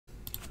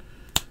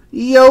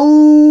Yo,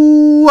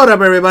 what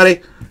up, everybody?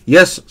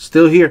 Yes,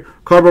 still here.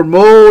 Cardboard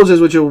Moses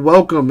with your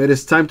welcome. It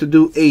is time to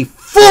do a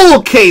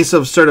full case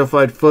of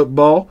certified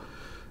football.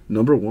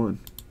 Number 1.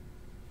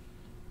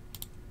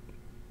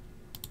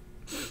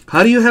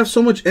 How do you have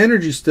so much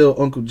energy still,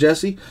 Uncle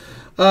Jesse?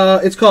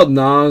 It's called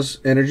Nas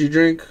Energy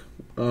Drink.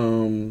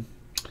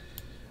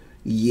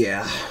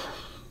 Yeah.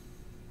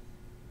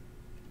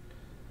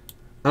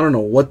 I don't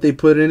know what they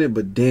put in it,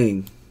 but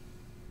dang.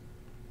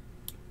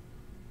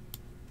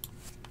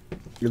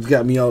 It's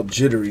got me all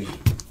jittery.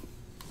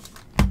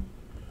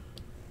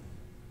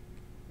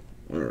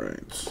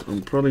 Alright, so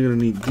I'm probably going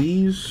to need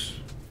these.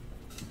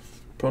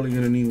 Probably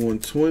going to need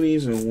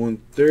 120s and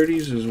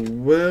 130s as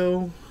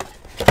well.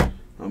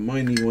 I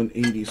might need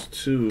 180s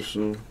too,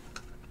 so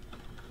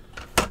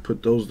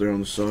put those there on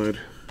the side.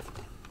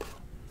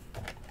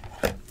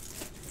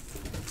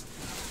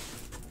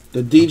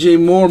 The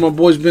DJ Moore my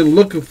boy's been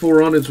looking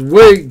for on its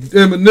way,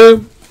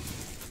 Eminem.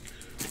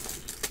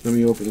 Let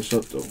me open this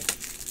up though.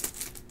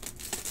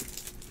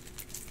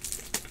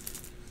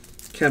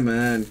 Come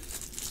on.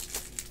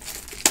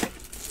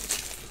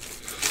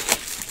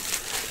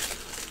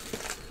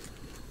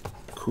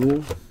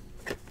 Cool.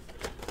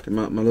 Come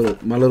out my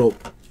little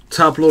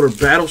top loader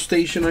battle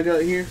station I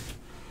got here.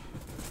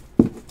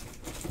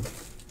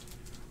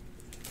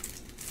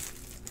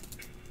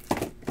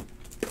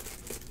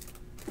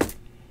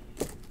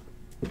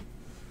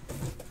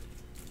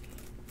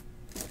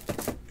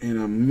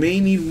 And I may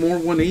need more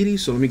 180,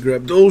 so let me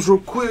grab those real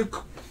quick.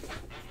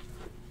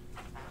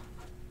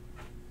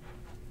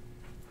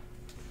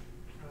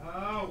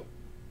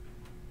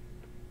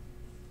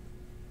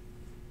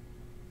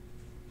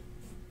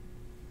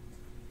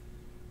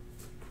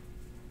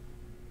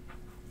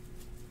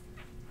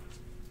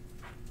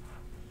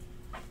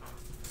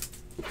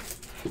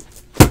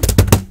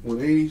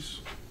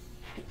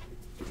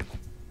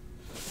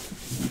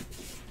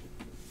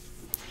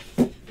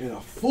 And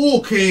a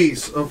full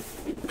case of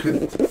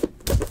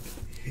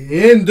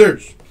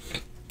contenders.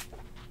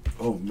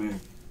 Oh man.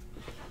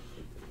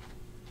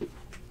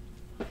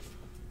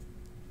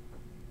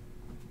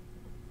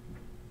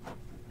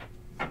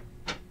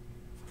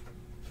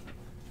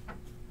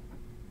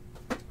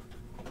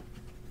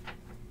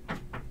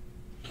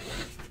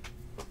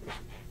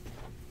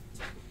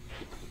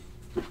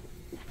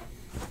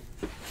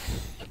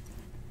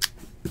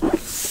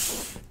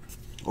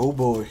 Oh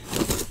boy.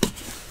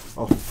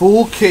 A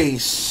full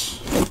case.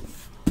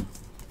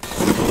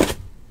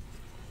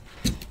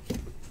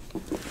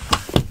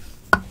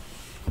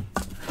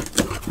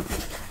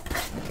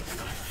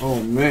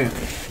 Oh man.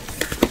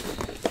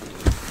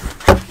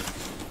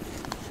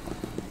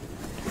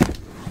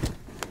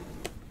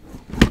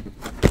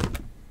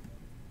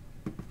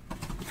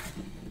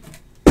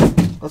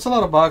 That's a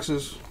lot of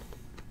boxes.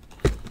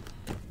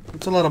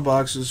 That's a lot of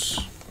boxes.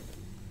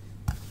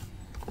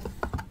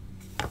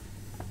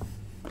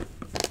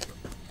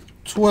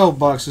 $12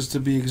 boxes to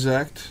be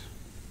exact.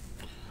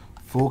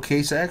 Full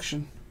case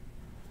action.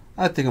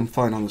 I think I'm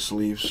fine on the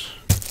sleeves.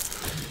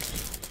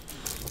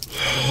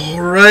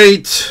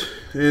 Alright.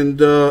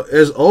 And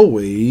as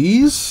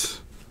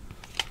always,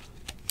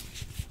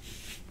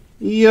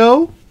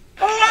 yo.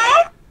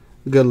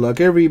 Good luck,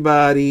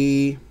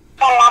 everybody.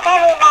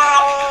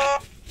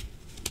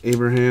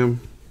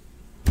 Abraham,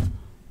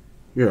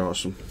 you're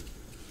awesome.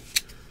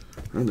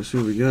 Alright, let's see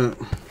what we got.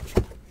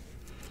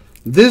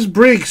 This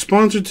break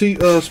sponsored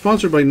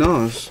by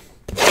Nas,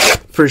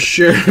 for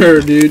sure,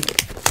 dude.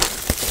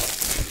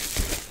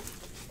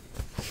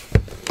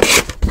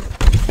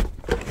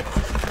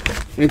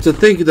 And to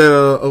think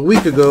that a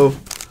week ago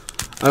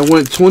I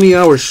went 20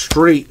 hours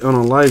straight on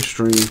a live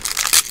stream,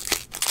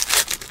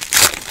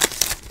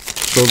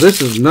 so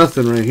this is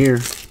nothing right here.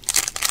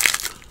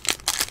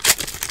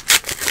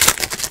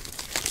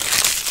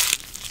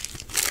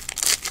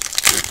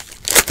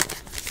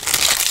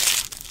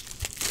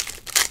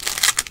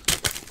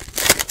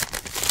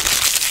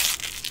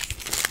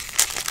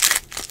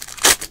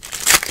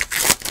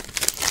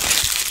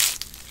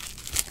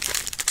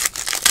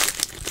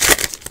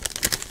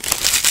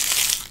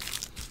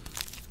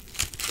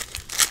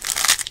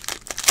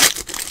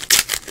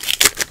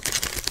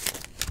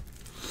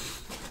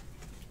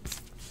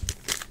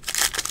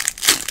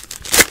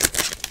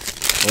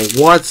 A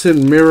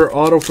Watson mirror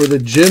auto for the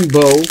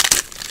Jimbo.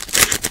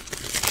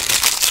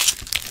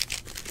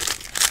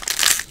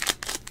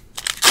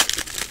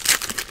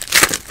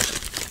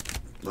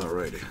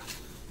 Alrighty.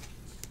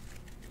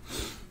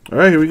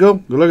 Alright, here we go.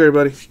 Good luck,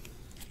 everybody.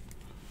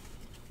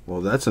 Well,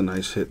 that's a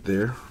nice hit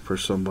there for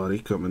somebody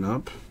coming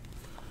up.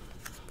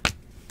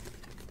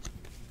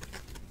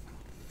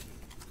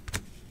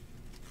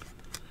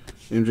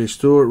 MJ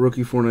Stewart,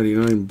 rookie,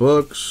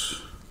 $4.99.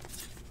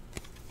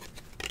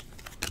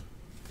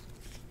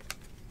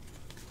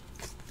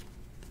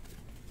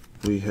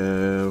 We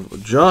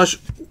have Josh.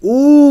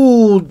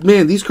 Ooh,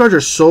 man, these cards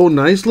are so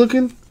nice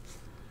looking.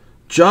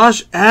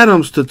 Josh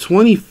Adams to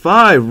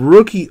 25,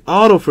 rookie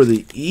auto for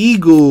the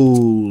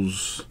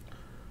Eagles.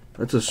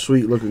 That's a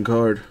sweet looking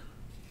card.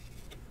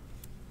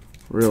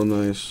 Real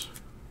nice.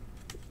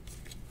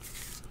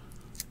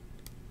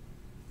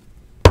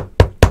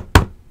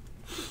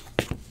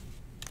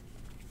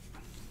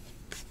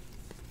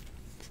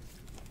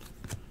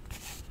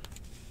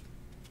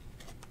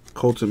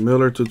 Colton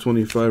Miller,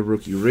 225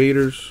 rookie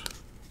Raiders.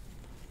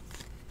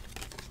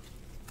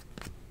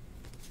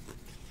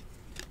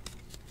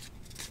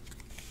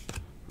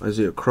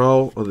 Isaiah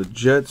Crowell of the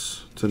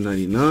Jets,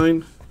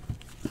 299.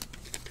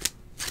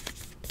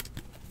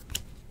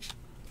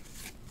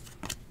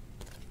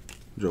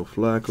 Joe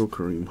Flacco,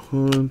 Kareem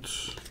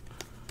Hunt,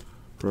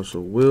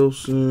 Russell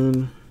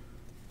Wilson,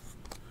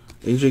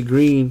 AJ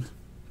Green,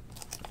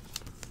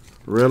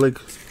 Relic,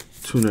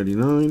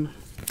 299.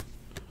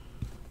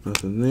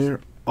 Nothing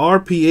there.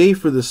 RPA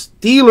for the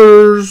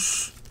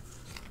Steelers.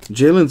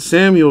 Jalen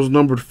Samuels,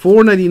 numbered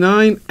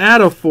 499 out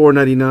of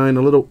 499.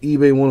 A little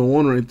eBay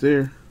 101 right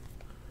there.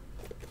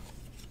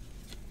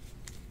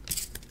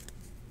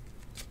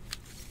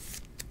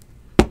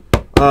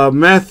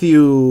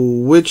 Matthew,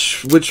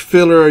 which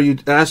filler are you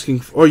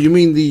asking for? Oh, you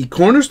mean the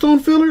Cornerstone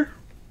filler?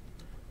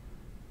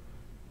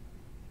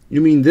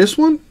 You mean this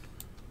one?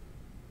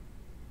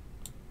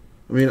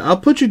 I mean, I'll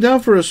put you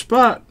down for a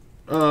spot.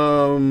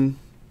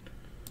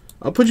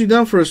 I'll put you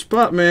down for a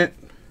spot, Matt.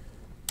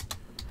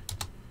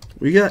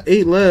 We got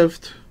 8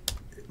 left.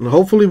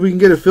 Hopefully we can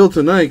get it filled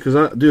tonight,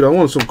 because, dude, I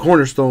want some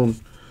Cornerstone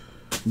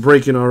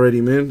breaking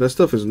already, man. That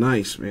stuff is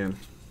nice, man.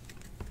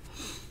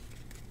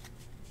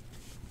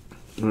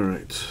 All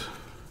right.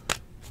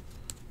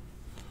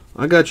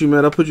 I got you,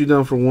 Matt. I'll put you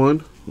down for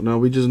 1. Now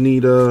we just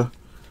need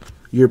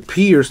your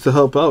peers to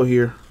help out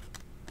here.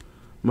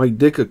 Mike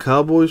Ditka,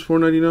 Cowboys,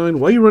 499.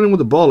 Why are you running with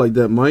the ball like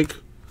that, Mike?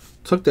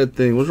 Tuck that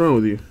thing. What's wrong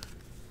with you?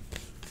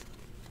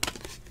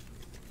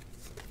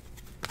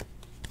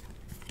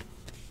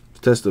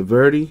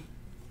 Testaverde,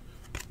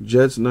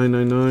 Jets,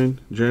 999.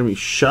 Jeremy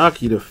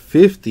Shockey to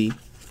 50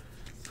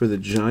 for the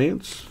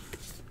Giants.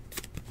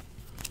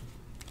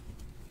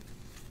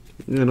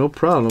 Yeah, no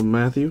problem,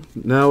 Matthew.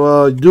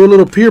 Now, do a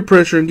little peer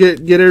pressure and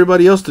get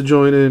everybody else to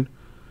join in.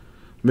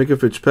 Micah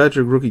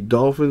Fitzpatrick, rookie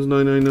Dolphins,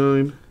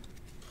 999.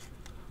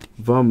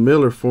 Von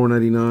Miller,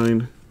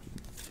 499.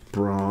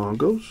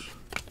 Broncos.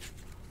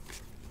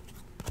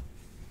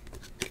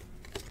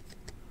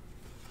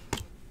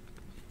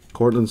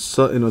 Cortland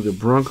Sutton of the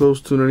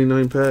Broncos,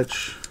 299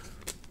 patch.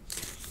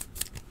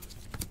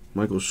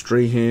 Michael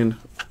Strahan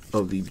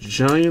of the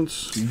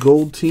Giants,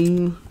 gold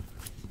team.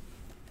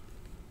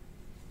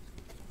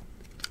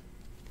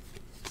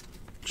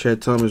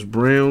 Chad Thomas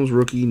Browns,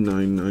 rookie,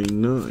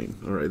 999.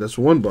 All right, that's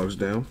 1 box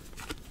down.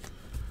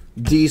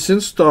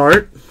 Decent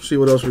start. See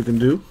what else we can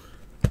do.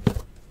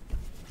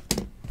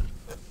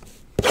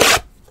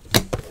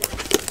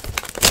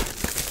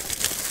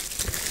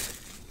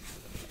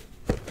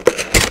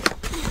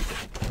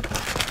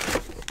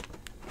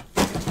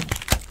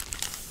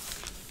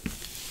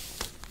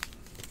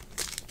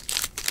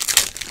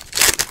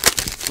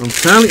 I'm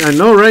telling you, I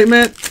know, right,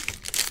 Matt?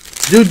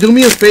 Dude, do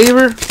me a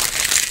favor.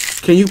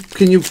 Can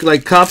you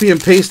like copy and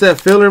paste that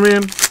filler,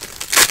 man?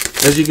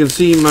 As you can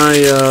see, my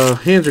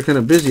hands are kind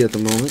of busy at the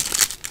moment.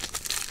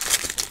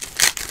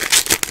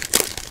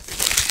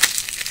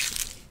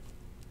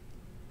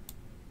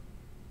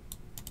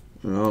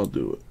 I'll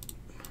do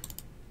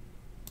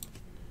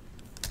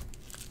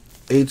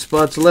it. 8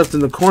 spots left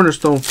in the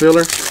Cornerstone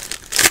filler.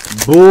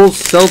 Bulls,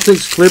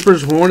 Celtics,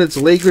 Clippers, Hornets,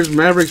 Lakers,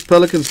 Mavericks,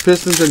 Pelicans,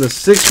 Pistons, and the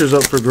Sixers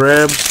up for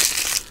grabs.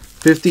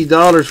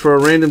 $50 for a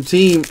random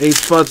team. 8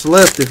 spots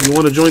left. If you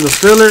want to join the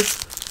filler,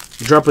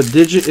 drop a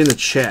digit in the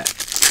chat.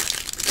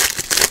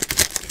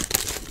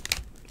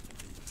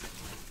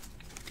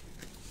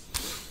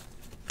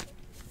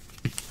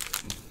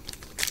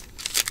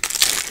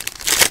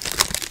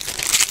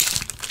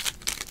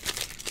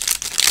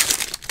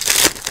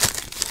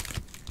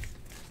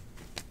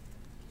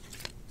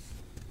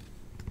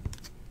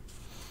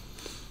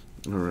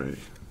 Alrighty.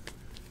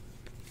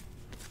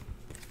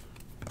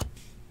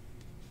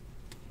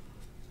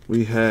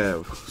 We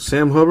have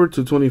Sam Hubbard,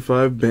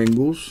 225,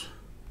 Bengals.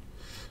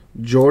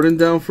 Jordan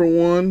down for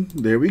 1.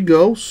 There we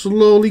go.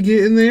 Slowly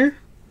getting there.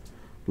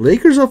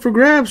 Lakers up for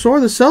grabs. So are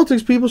the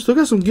Celtics, people. Still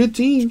got some good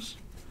teams.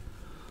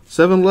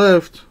 7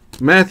 left.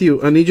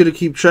 Matthew, I need you to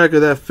keep track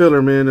of that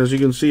filler, man. As you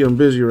can see, I'm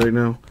busy right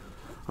now.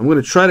 I'm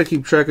going to try to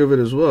keep track of it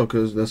as well,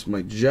 because that's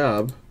my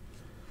job.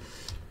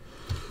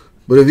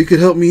 But if you could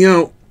help me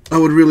out, I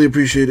would really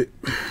appreciate it.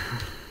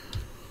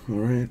 All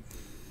right.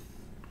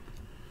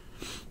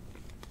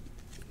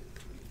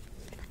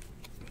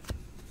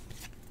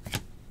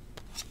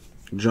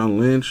 John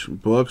Lynch,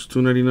 Bucks,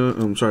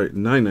 299. I'm sorry,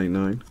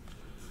 999.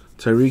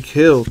 Tyreek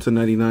Hill,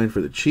 299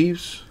 for the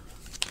Chiefs.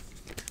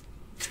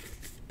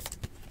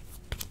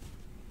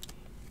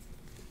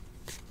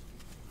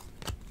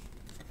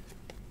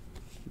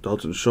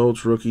 Dalton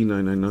Schultz, rookie,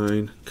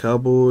 999.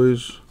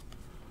 Cowboys.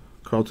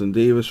 Carlton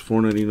Davis,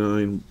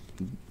 499.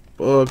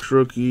 Bucks,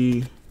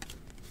 rookie.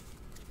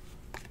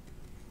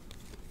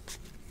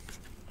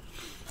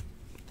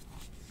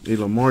 A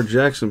Lamar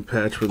Jackson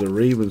patch for the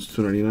Ravens,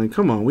 299.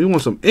 Come on, we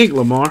want some ink,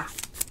 Lamar.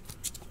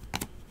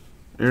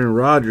 Aaron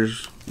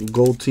Rodgers,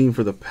 gold team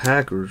for the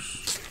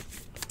Packers.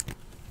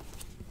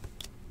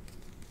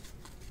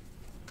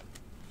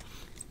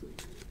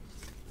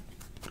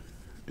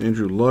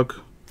 Andrew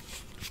Luck,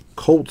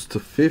 Colts to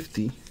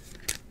 50.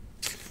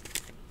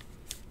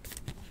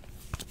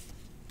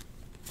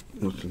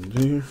 What's in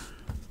there?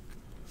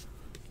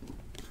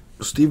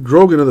 Steve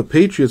Grogan of the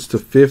Patriots to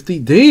 50.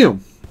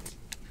 Damn.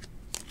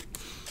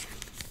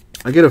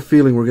 I get a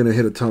feeling we're gonna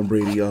hit a Tom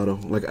Brady auto.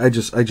 Like I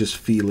just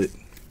feel it.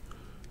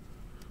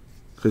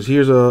 Because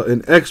here's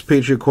an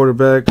ex-Patriot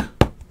quarterback,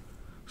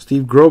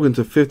 Steve Grogan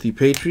to 50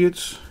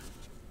 Patriots.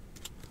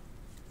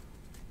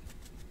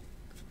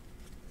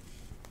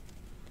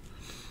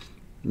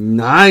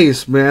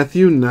 Nice,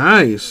 Matthew.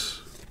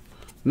 Nice.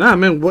 Nah,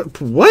 man.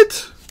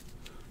 What?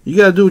 You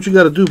gotta do what you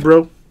gotta do,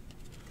 bro.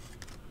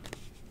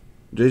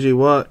 J.J.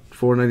 Watt,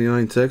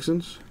 499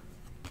 Texans.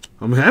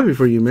 I'm happy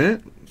for you,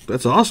 man.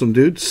 That's awesome,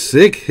 dude.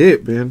 Sick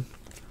hit, man.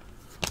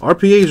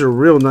 RPAs are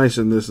real nice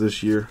in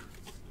this year.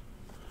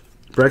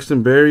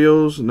 Braxton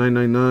Berrios,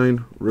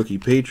 999 rookie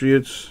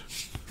Patriots.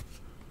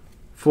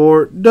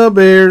 For the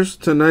Bears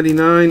to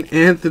 99,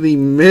 Anthony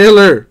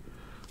Miller.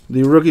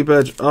 The rookie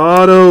patch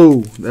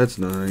auto. That's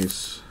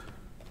nice.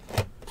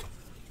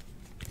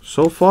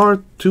 So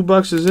far, 2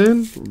 boxes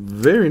in.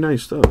 Very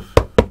nice stuff.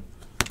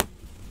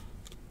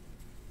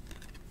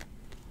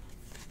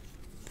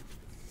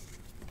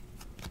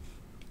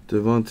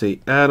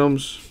 Devontae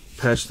Adams.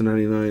 Patch to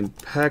 99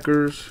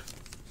 Packers.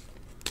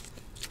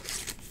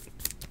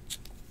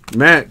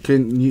 Matt,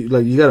 can you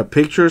you got a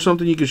picture or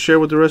something you can share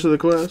with the rest of the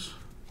class?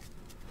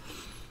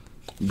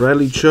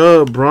 Bradley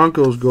Chubb,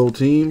 Broncos gold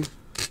team.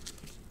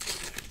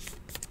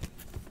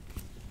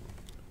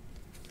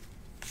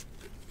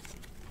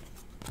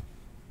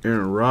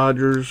 Aaron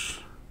Rodgers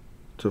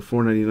to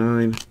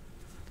 499.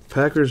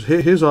 Packers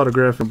hit his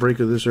autograph and break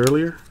of this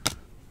earlier.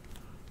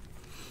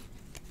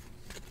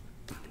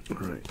 All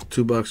right,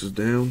 2 boxes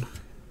down.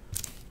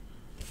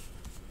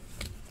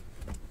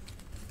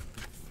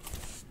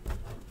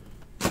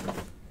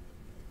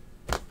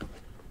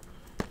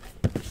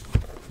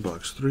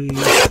 Box 3.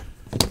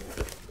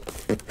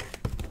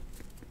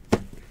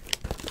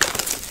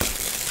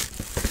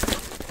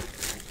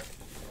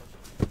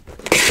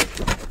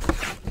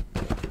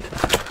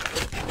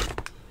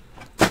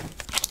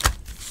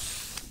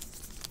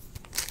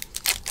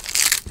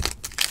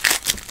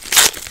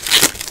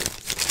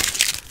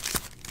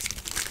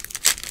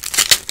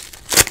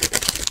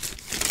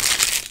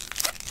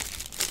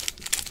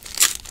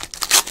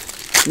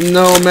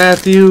 No,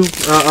 Matthew.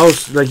 I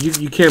was like,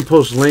 you can't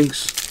post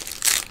links.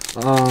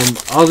 I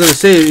was gonna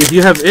say, if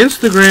you have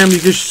Instagram, you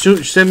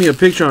can send me a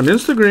picture on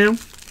Instagram,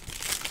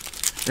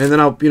 and then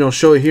I'll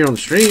show it here on the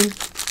stream.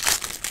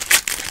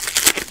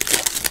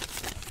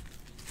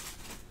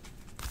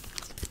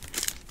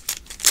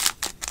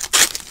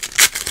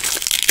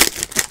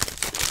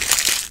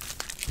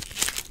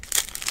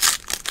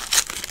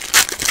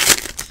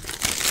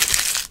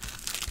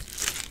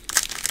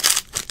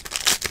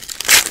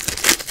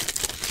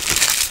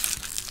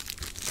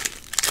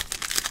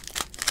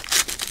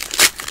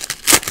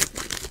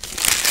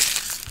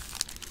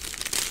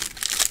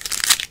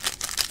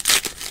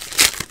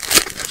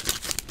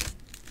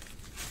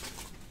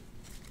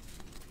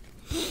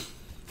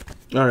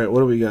 All right, what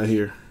do we got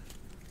here?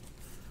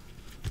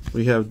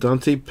 We have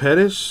Dante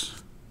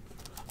Pettis,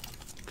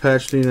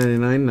 patch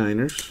 399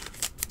 Niners.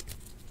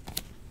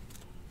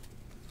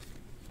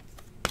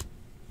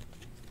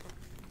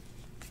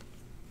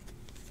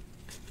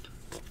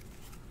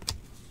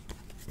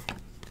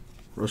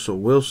 Russell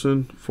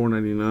Wilson,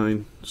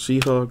 499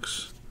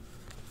 Seahawks.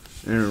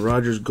 Aaron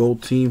Rodgers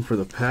gold team for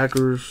the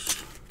Packers.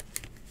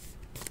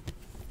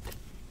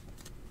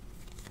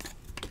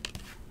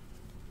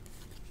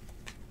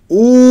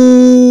 Ooh,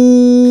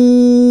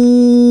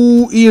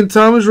 Ian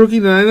Thomas, rookie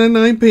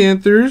 999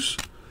 Panthers.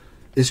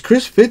 Is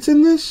Chris Fitz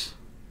in this?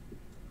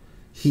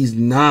 He's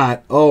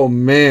not. Oh,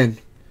 man.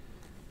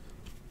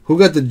 Who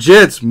got the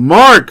Jets?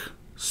 Mark.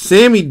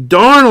 Sammy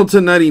Darnold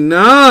to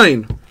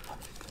 99.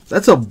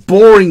 That's a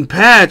boring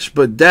patch,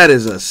 but that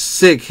is a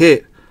sick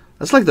hit.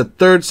 That's like the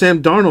 3rd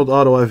Sam Darnold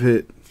auto I've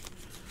hit.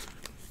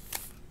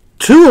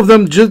 2 of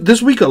them just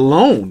this week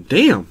alone.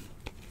 Damn.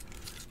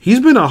 He's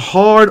been a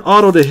hard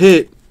auto to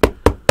hit.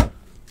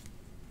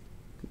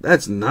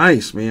 That's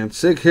nice, man.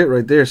 Sick hit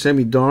right there.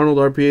 Sammy Darnold,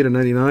 RPA to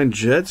 99,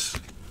 Jets.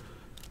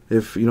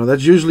 If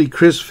that's usually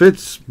Chris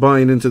Fitz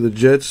buying into the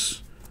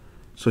Jets,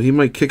 so he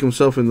might kick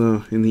himself in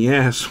the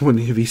ass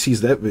if he sees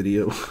that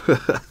video.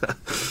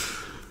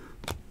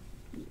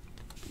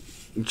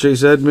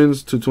 Chase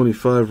Edmonds,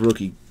 225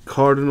 rookie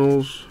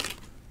Cardinals.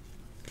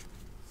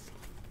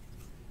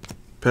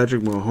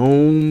 Patrick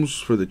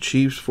Mahomes for the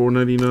Chiefs,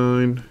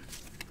 499.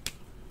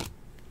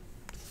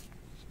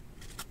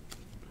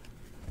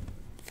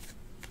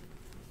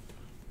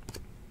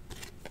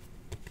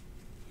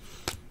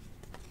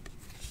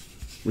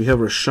 We have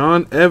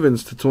Rashaan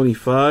Evans to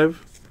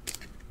 25.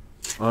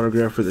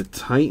 Autograph for the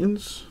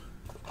Titans.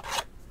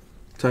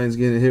 Titans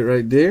getting a hit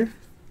right there.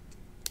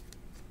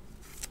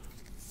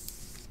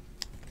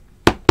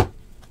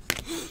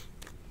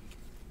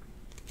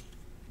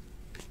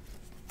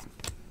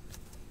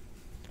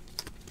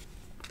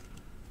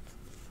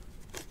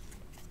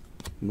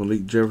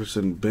 Malik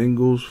Jefferson,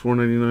 Bengals,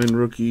 499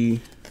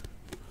 rookie.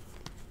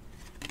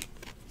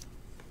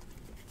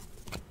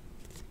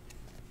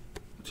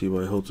 to you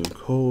by Hilton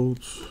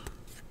Colts.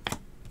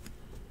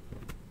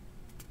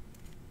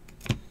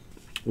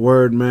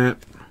 Word, Matt.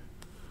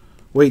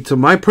 Wait, to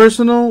my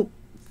personal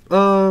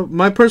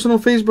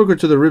Facebook or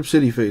to the Rip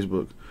City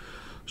Facebook?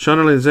 Sean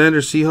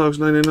Alexander, Seahawks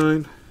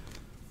 99.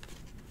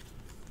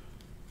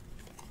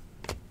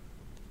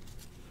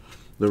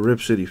 The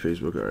Rip City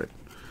Facebook, alright.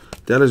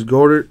 Dallas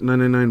Goedert,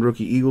 99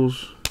 rookie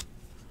Eagles.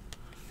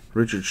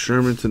 Richard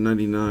Sherman to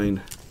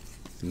 99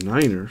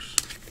 Niners.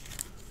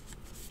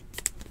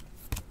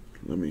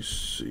 Let me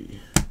see.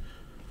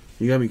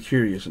 You got me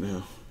curious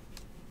now.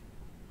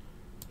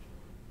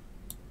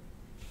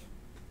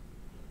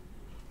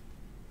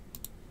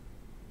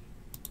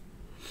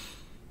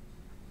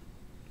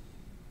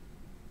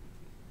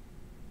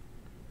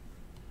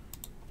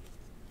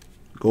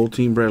 Gold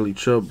Team Bradley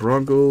Chubb,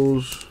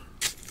 Broncos.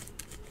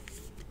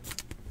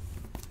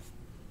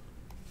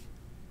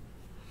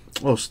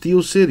 Oh,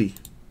 Steel City.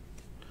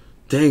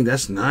 Dang,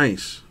 that's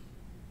nice.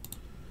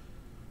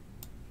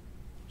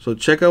 So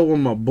check out what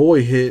my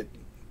boy hit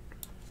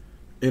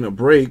in a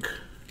break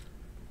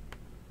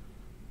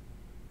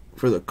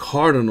for the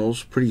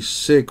Cardinals. Pretty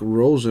sick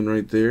Rosen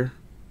right there.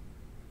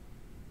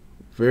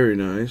 Very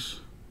nice.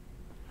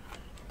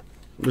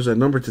 What is that,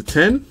 number to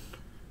 10?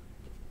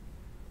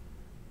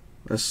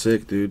 That's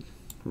sick, dude.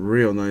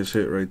 Real nice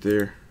hit right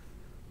there.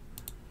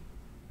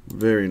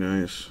 Very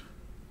nice.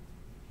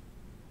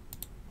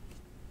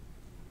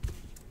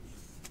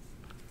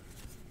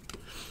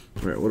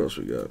 Alright, what else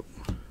we got?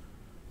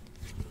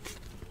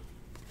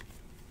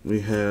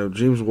 We have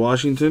James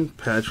Washington,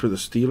 patch for the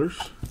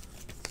Steelers.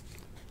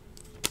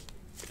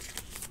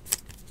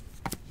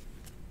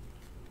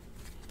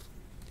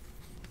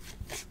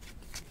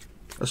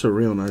 That's a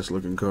real nice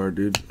looking card,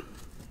 dude.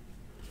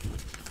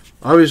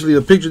 Obviously,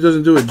 the picture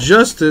doesn't do it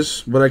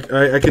justice, but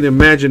I can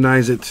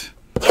imaginize it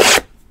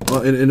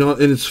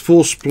in its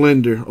full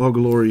splendor, all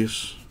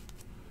glorious.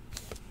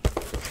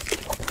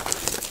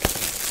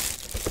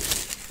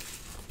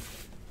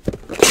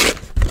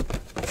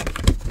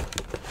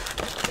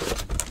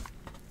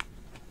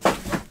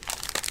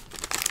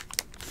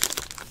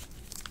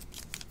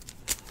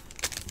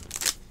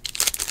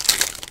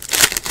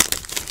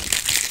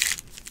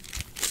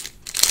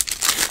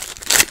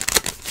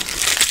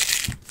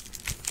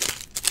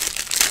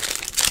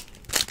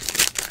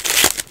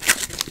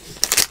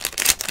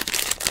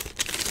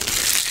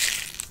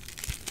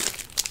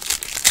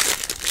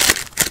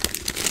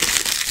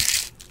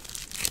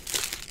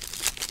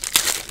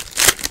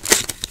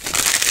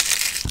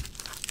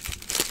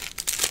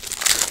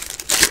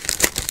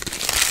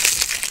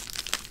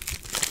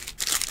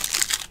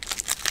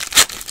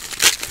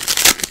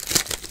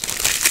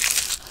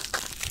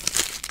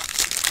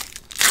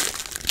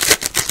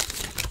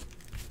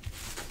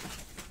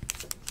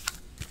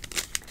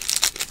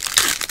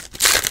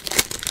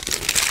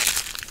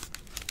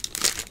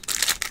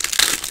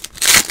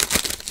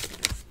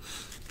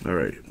 All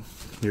right,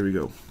 here we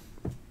go.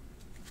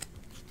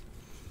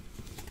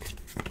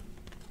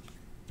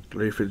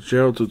 Larry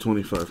Fitzgerald,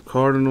 225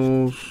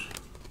 Cardinals.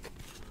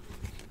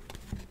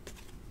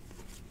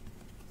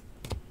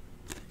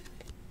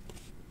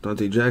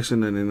 Dante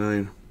Jackson,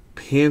 99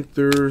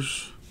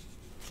 Panthers.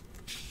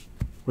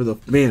 Where the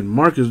man,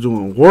 Mark is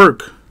doing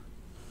work.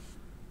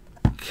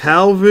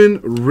 Calvin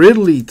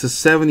Ridley to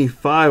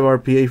 75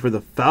 RPA for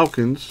the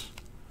Falcons.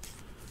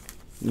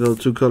 Little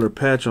two-color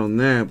patch on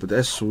that, but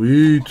that's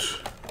sweet.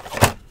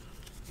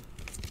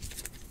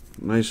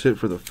 Nice hit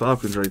for the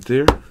Falcons right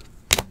there.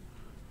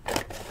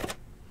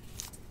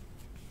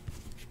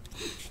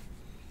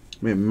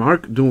 Man,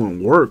 Mark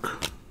doing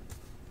work.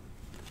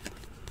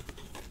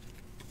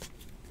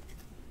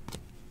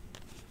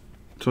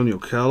 Antonio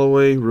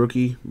Callaway,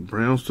 rookie,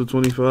 Browns to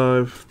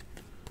 25.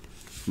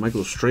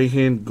 Michael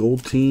Strahan,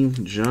 Gold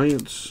Team,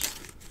 Giants.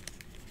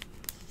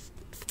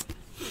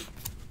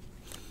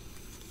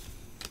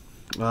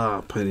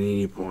 Ah,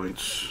 Panini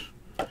points.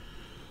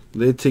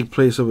 They take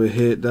place of a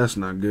hit. That's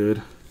not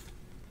good.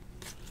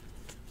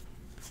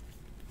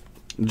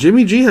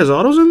 Jimmy G has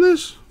autos in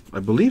this? I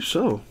believe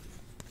so.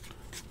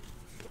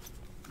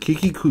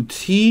 Kiki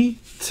Kuti,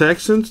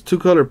 Texans,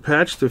 two-color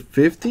patch to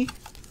 50.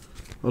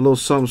 A little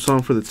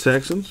something for the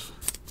Texans.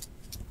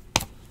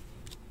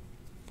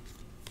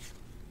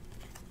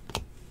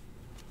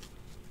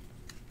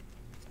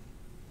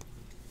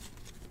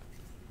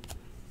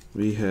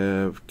 We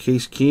have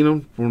Case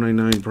Keenum,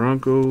 499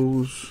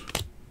 Broncos.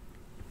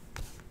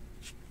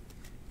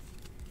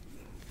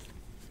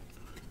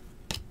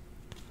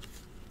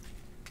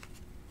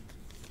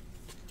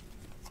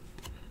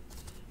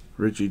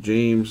 Richie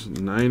James,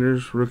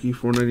 Niners, rookie,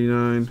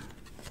 499.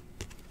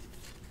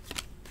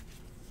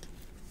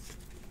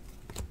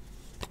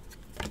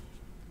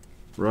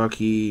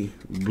 Rocky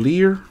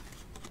Bleer,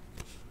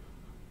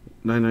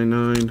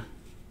 999.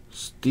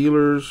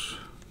 Steelers.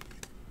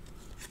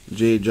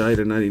 Jay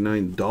Ajayi,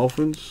 99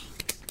 Dolphins.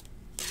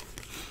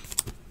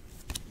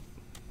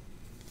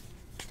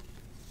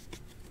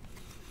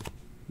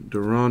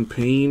 Deron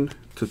Payne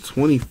to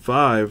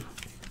 25.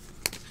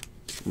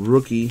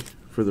 Rookie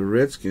for the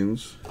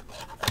Redskins.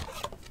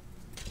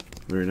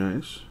 Very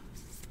nice.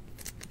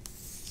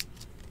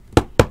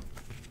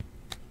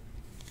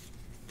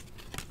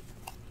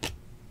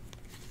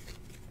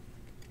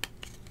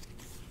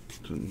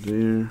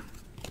 There.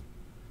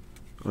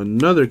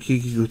 Another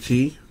Kiki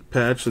Kuti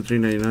patch to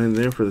 $3.99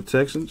 there for the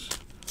Texans.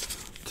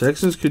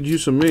 Texans could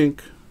use some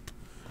ink.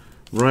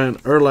 Ryan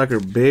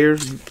Urlacher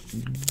Bears,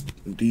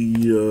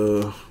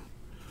 the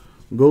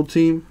gold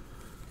team.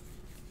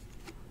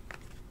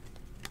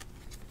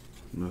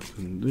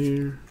 Nothing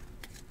there.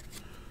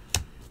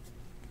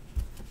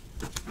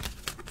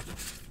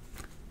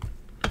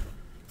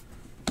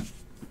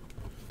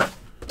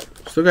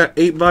 Still got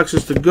 8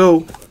 boxes to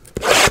go.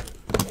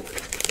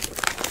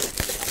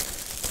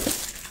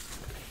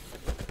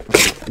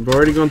 We've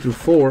already gone through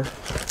 4.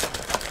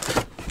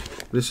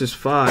 This is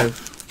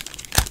 5.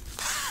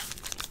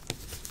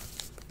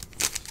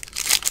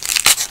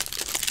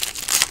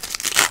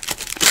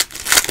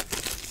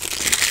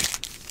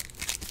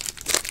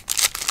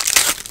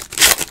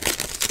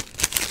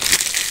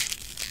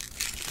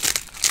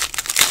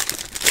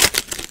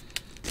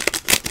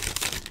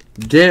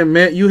 Damn,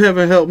 Matt, you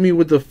haven't helped me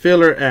with the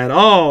filler at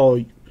all.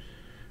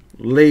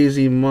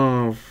 Lazy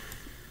mom.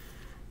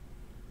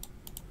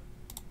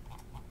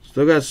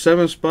 Still got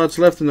 7 spots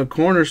left in the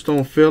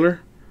cornerstone filler.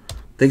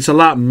 Thanks a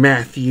lot,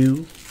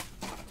 Matthew.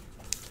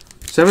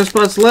 7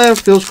 spots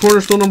left. Fills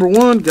cornerstone number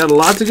 1. Got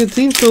lots of good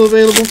teams still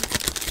available.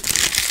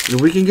 If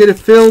we can get it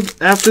filled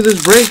after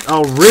this break,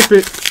 I'll rip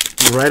it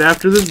right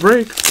after this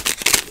break.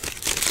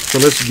 So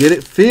let's get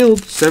it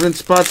filled. 7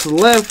 spots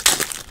left.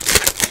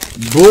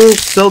 Bulls,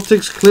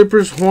 Celtics,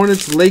 Clippers,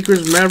 Hornets,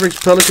 Lakers, Mavericks,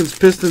 Pelicans,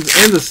 Pistons,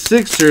 and the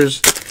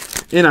Sixers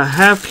in a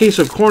half case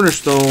of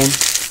cornerstone.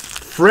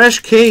 Fresh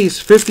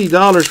case,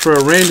 $50 for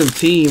a random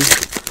team.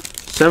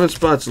 7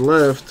 spots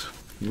left.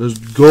 Let's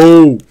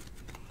go.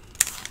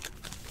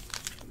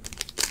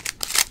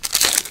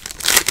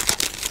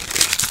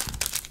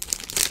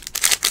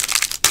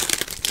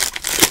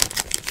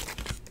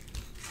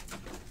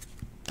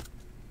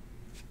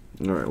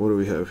 All right, what do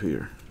we have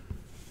here?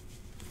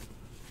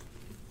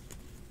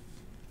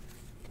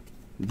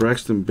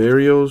 Braxton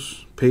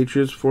Berrios,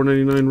 Patriots,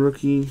 $4.99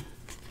 rookie.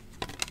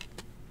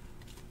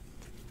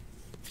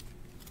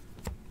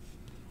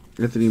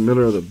 Anthony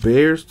Miller of the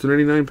Bears,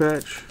 $2.99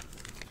 patch.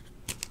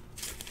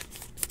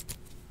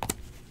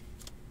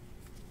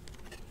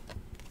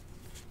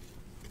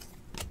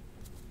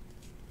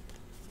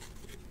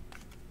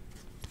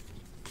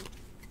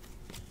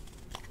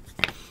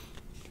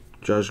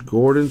 Josh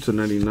Gordon,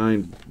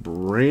 $2.99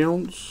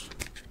 Browns.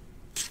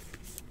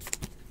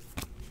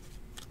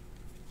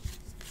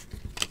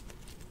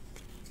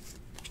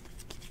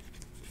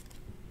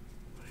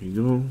 There you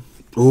go.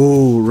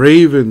 Oh,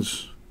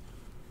 Ravens.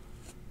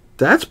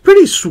 That's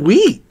pretty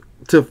sweet.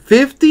 To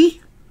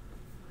 50.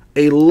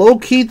 A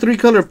low-key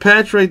 3-color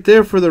patch right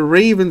there for the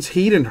Ravens,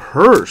 Hayden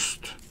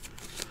Hurst.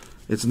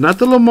 It's not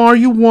the Lamar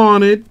you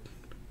wanted,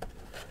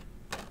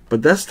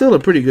 but that's still a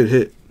pretty good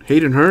hit.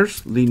 Hayden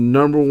Hurst, the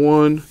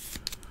 #1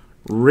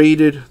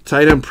 rated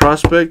tight end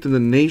prospect in the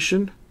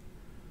nation.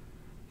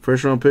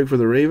 First round pick for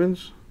the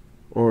Ravens.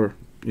 Or,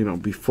 you know,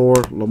 before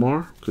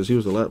Lamar, because he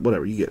was the last.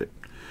 Whatever, you get it.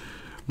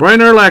 Brian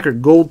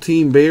Urlacher, gold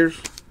team Bears.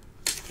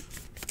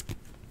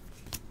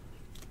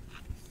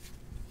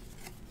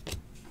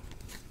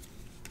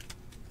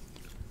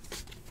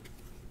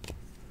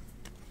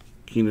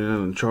 Keenan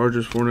Allen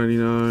Chargers,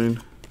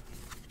 $4.99.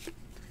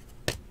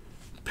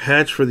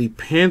 Patch for the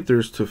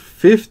Panthers to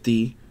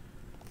 50.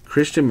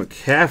 Christian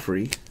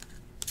McCaffrey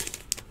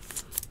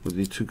with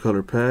the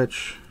 2-color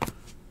patch.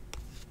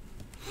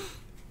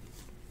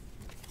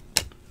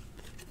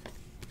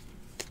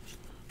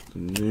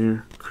 And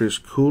there, Chris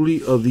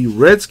Cooley of the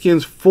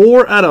Redskins,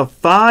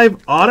 4/5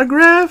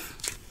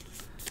 autograph.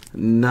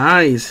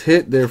 Nice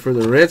hit there for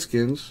the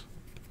Redskins.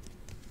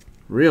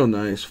 Real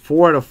nice.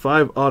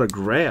 4/5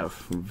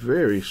 autograph.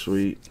 Very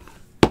sweet.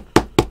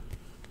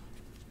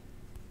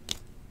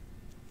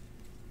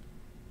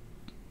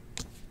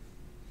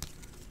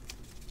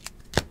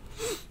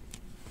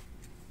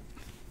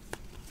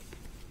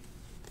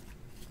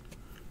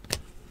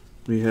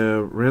 We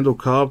have Randall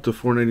Cobb to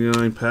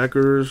 4.99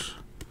 Packers.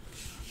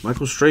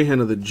 Michael Strahan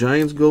of the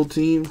Giants gold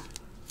team.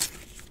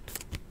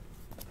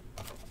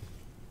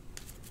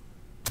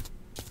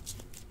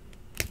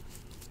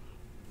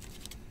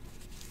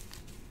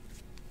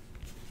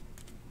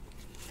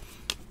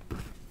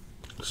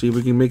 See if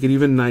we can make it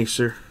even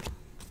nicer.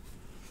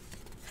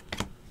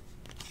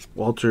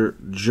 Walter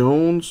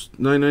Jones,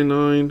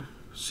 9.99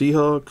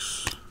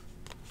 Seahawks.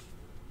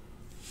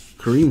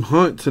 Kareem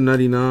Hunt to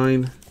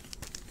 99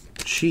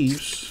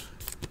 Chiefs.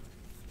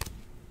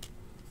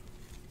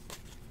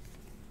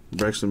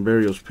 Braxton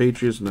Berrios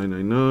Patriots,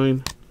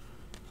 9.99.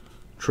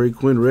 Trey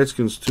Quinn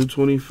Redskins,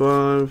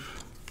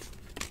 225.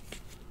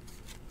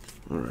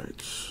 All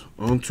right,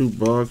 on to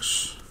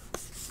box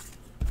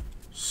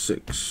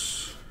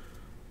 6.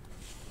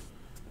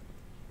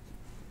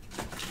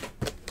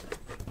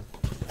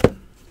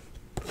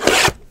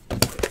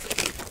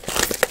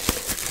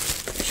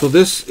 So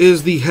this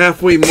is the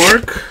halfway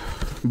mark.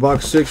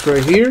 Box 6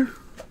 right here.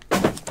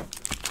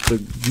 a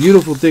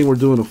beautiful thing we're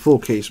doing a full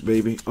case,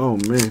 baby. Oh,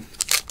 man.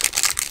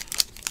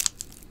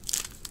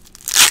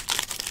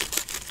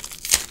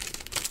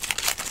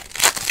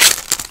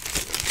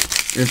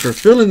 And for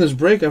filling this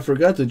break, I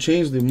forgot to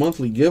change the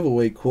monthly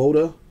giveaway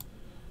quota,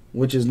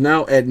 which is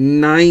now at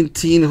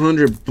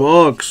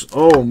 $1,900.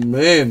 Oh,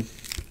 man.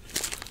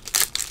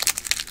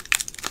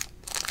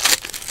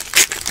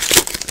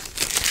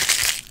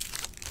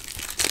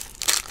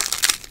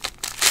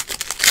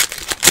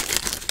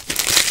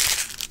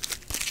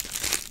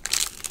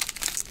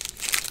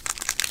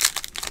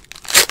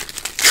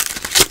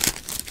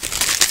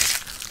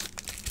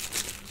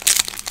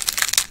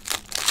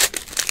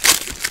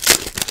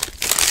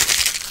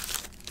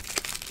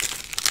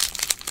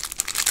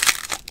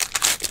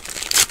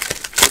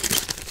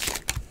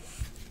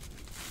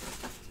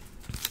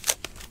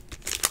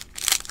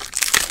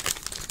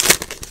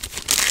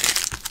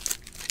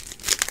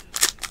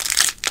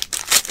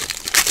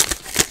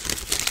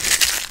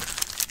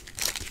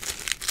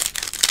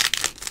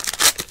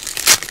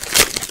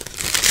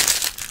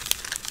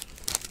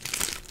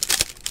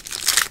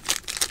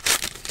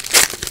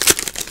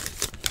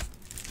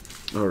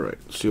 Alright,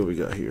 let's see what we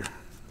got here.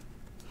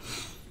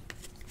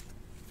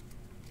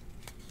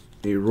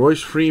 A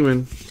Royce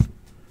Freeman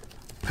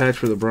patch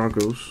for the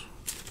Broncos.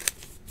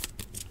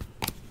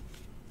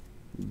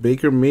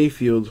 Baker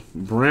Mayfield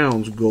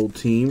Browns gold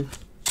team.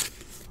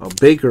 A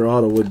Baker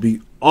auto would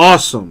be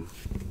awesome.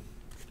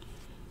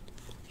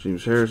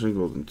 James Harrison,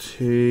 Golden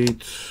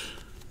Tate.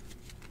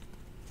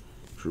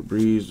 Drew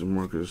Brees,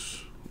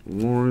 DeMarcus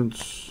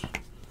Lawrence.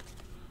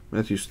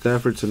 Matthew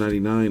Stafford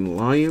 /99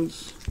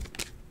 Lions.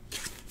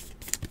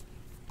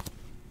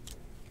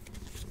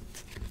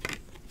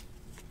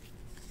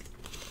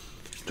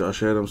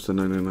 Josh Adams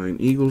 /99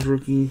 Eagles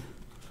rookie.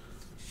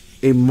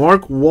 A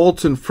Mark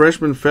Walton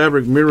freshman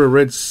fabric mirror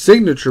red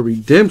signature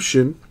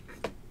redemption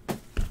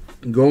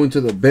going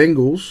to the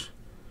Bengals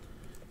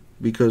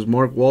because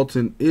Mark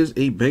Walton is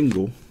a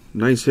Bengal.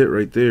 Nice hit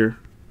right there.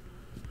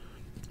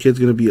 Kid's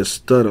going to be a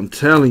stud, I'm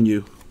telling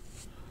you.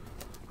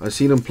 I've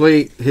seen him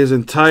play his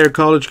entire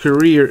college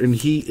career and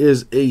he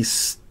is a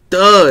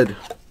stud.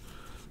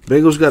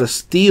 Bengals got a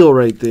steal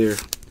right there.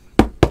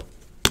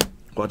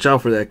 Watch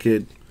out for that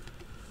kid.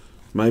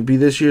 Might be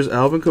this year's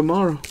Alvin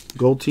Kamara.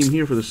 Gold team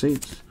here for the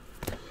Saints.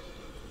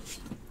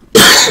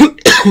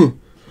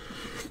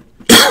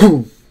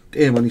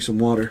 Damn, I need some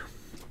water.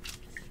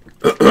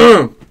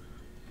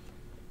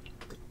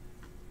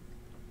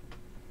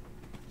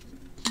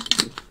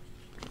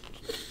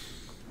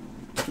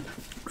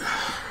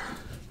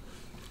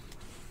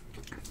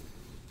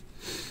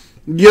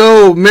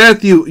 Yo,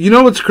 Matthew, you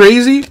know what's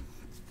crazy?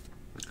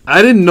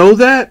 I didn't know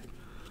that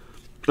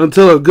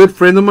until a good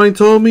friend of mine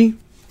told me.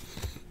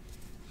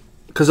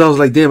 Because I was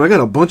like, damn, I got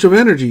a bunch of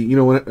energy, you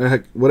know,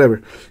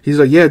 whatever. He's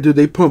like, yeah, dude,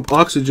 they pump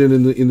oxygen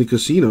in the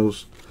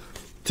casinos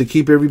to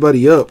keep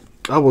everybody up.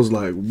 I was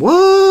like, what?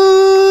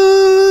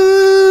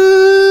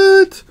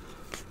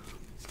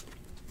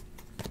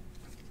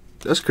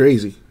 That's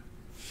crazy.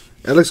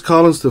 Alex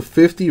Collins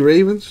 /50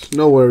 Ravens.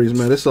 No worries,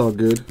 man. It's all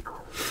good.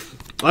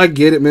 I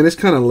get it, man. It's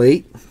kind of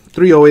late.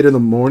 3:08 in the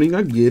morning.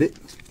 I get it.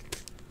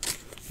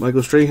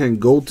 Michael Strahan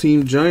gold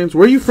team Giants.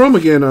 Where are you from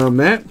again,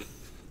 Matt?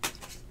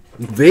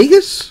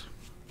 Vegas?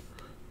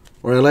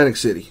 Or Atlantic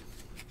City?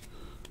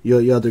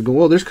 You out there going,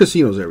 well, there's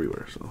casinos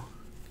everywhere. So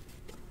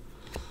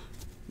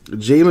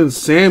Jalen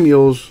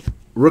Samuels,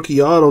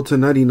 rookie auto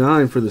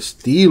 /99 for the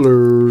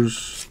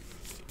Steelers.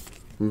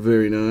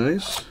 Very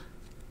nice.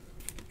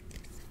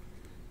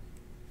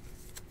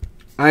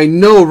 I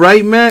know,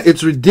 right, Matt?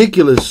 It's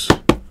ridiculous.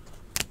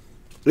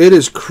 It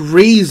is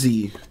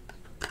crazy.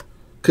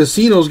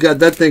 Casinos got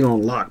that thing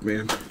on lock,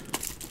 man.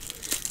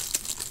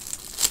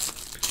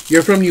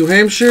 You're from New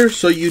Hampshire,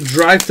 so you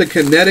drive to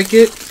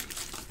Connecticut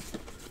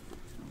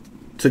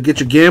to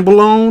get your gamble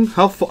on.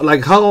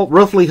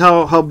 Roughly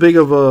how big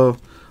of a,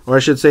 or I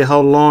should say,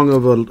 how long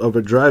of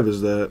a drive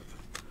is that?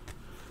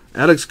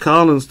 Alex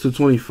Collins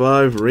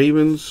 /25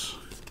 Ravens.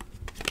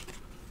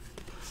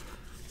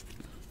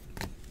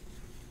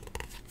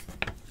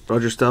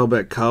 Roger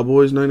Staubach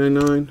Cowboys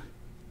 /99.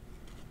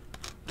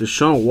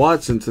 Deshaun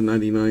Watson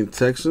 /99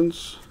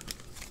 Texans.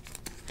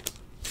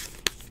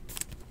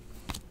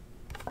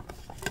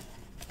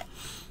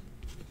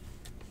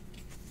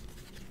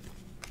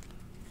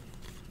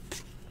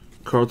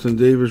 Carlton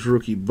Davis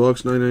rookie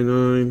Bucks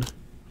 /99.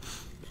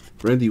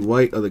 Randy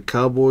White of the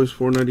Cowboys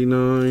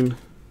 $4.99.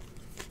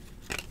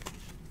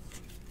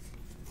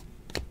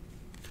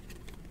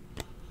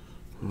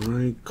 All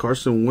right,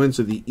 Carson Wentz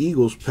of the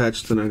Eagles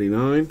patch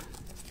 /99.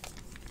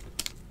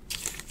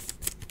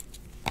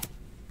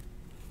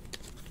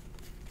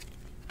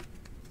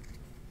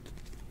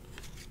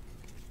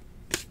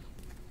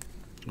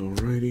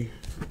 Alrighty.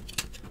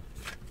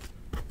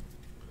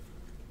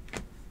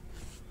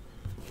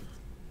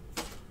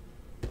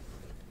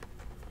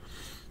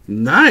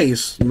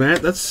 Nice,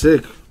 Matt. That's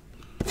sick.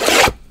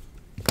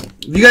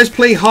 Do you guys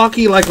play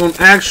hockey like on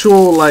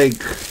actual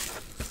like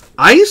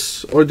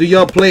ice, or do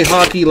y'all play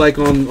hockey like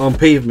on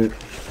pavement?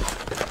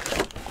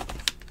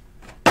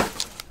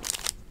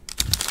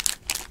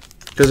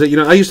 Because, you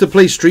know, I used to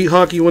play street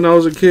hockey when I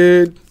was a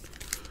kid.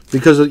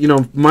 Because, you know,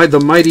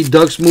 the Mighty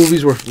Ducks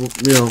movies were,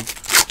 you know,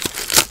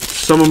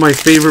 some of my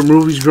favorite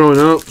movies growing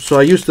up. So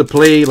I used to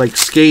play, like,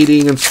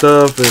 skating and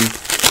stuff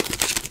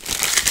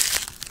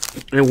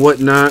and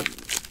whatnot.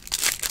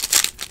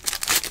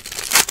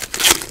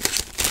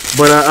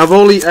 But I've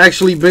only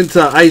actually been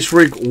to an ice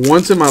rink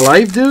once in my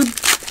life, dude.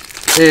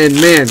 And,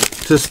 man,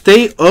 to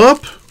stay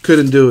up,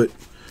 couldn't do it.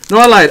 No,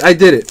 I lied. I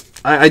did it.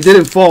 I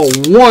didn't fall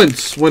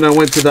once when I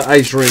went to the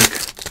ice rink.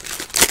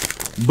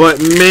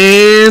 But,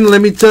 man,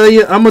 let me tell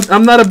you, I'm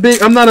not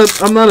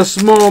a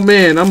small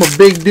man. I'm a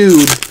big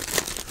dude.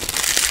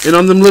 And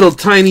on them little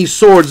tiny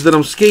swords that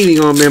I'm skating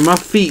on, man, my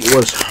feet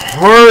was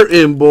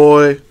hurting,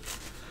 boy.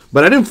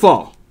 But I didn't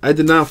fall. I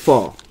did not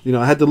fall. You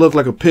know, I had to look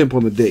like a pimp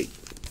on the date.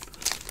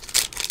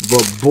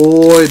 But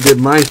boy, did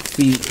my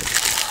feet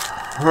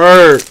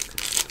hurt.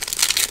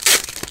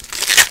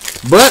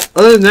 But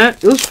other than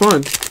that, it was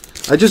fun.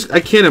 I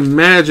can't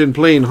imagine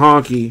playing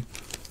hockey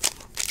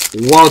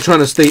while trying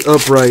to stay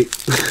upright.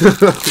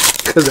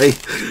 Because I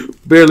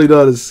barely know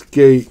how to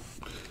skate.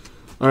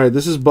 Alright,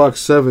 this is box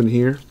 7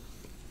 here.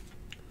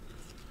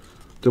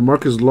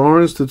 DeMarcus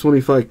Lawrence to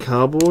 25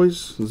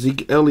 Cowboys.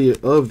 Zeke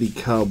Elliott of the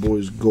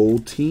Cowboys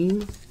gold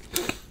team.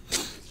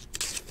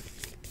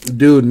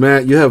 Dude,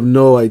 Matt, you have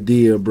no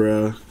idea,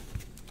 bruh.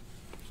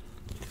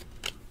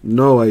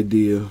 No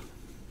idea.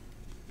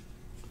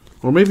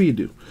 Or maybe you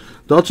do.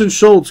 Dalton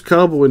Schultz,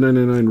 Cowboy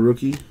 99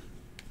 rookie.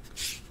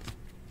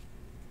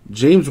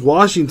 James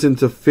Washington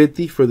to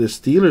 50 for the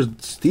Steelers.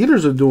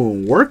 Steelers are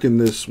doing work in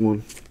this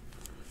one.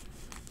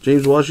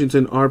 James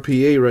Washington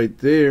RPA right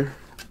there.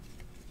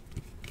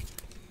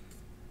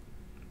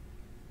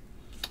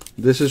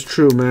 This is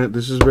true, Matt.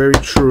 This is very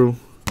true.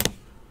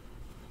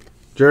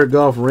 Jared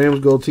Goff, Rams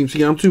gold team.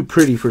 See, I'm too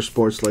pretty for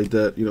sports like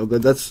that. You know,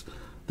 this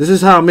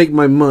is how I make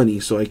my money,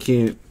 so I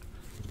can't,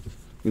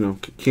 you know,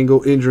 can't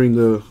go injuring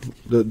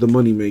the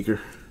money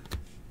maker.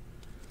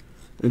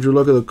 Andrew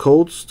Luck of the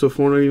Colts to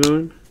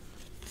 499.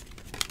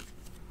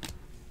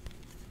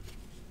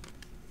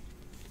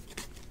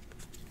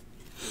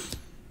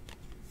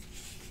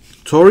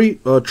 Troy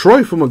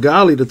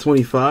Fumagalli to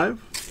 25.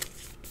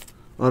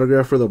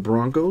 Autograph for the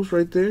Broncos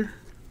right there.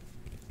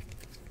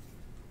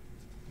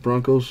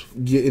 Broncos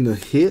getting a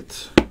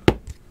hit.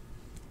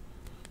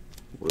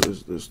 What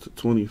is this? To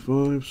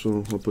 25,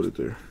 so I'll put it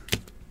there.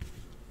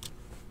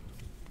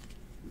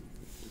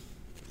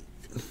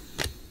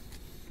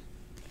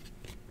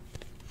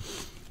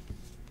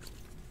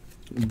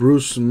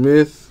 Bruce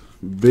Smith,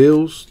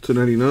 Bills to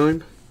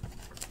 99.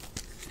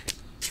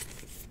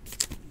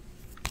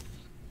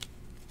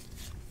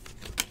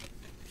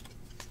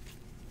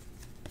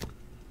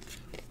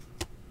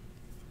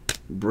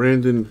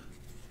 Brandon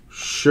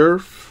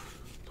Scherf.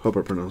 Hope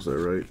I pronounced that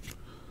right.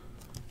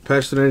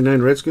 Patch to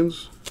 99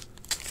 Redskins.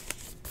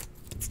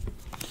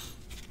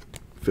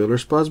 Filler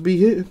spots be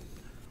hitting.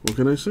 What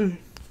can I say?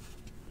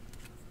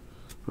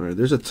 Alright,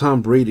 there's a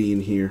Tom Brady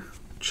in here.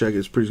 Check it.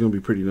 It's going to be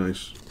pretty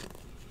nice.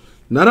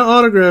 Not an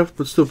autograph,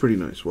 but still pretty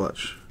nice.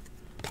 Watch.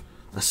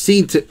 I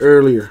seen it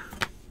earlier.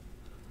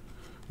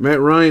 Matt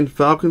Ryan,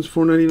 Falcons,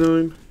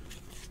 $4.99.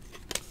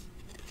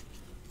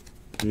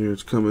 Here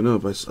it's coming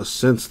up. I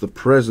sense the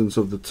presence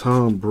of the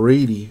Tom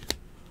Brady.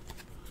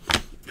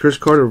 Chris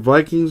Carter,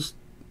 Vikings,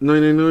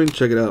 $9.99.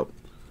 Check it out.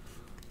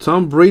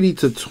 Tom Brady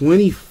to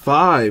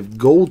 25.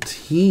 Gold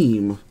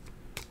team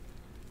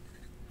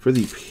for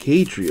the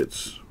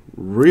Patriots.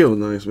 Real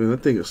nice, man.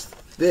 That thing is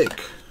thick.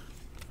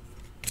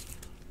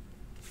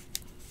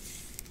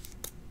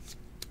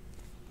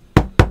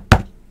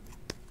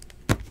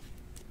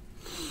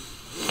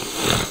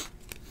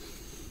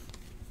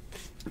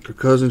 Kirk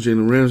Cousins,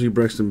 Jalen Ramsey,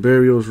 Braxton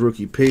Berrios,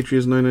 rookie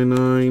Patriots,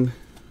 $9.99.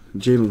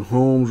 Jalen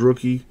Holmes,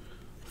 rookie,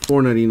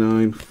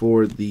 $4.99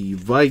 for the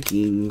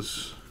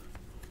Vikings.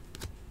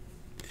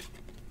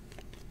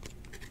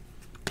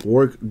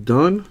 Warwick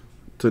Dunn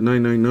to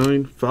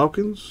 $9.99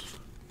 Falcons.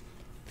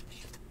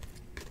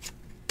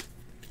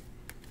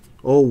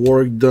 Oh,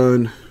 Warwick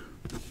Dunn.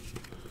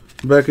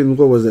 Back in,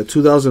 what was that,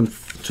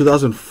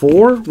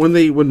 2004?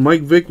 When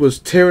Mike Vick was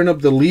tearing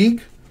up the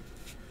league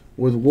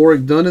with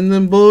Warwick Dunn and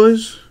them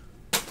boys.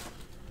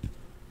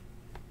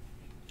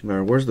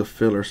 Alright, where's the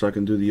filler so I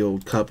can do the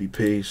old copy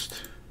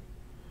paste?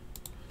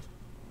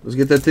 Let's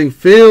get that thing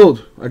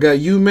filled. I got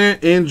you,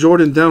 Matt, and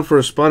Jordan down for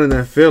a spot in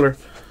that filler.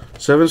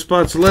 7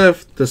 spots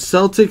left. The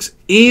Celtics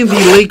and the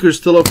Lakers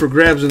still up for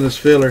grabs in this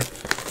filler.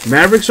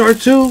 Mavericks are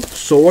too.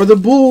 So are the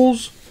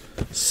Bulls.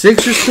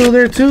 Sixers still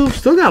there too.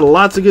 Still got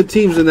lots of good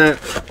teams in that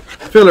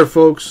filler,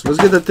 folks. Let's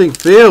get that thing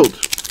filled.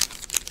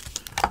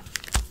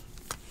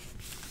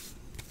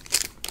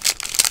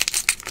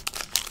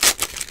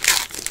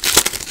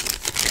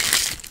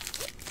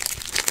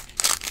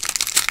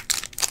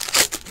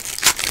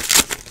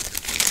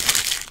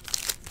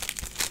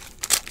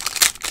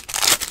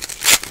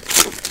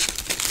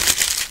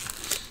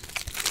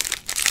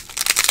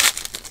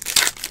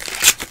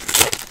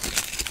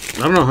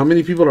 I don't know how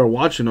many people are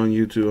watching on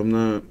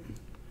YouTube.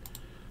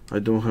 I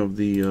don't have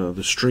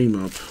the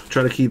stream up.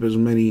 Try to keep as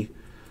many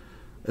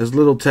as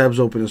little tabs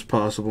open as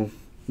possible.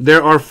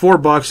 There are 4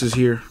 boxes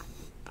here.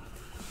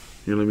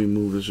 Here, let me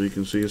move this so you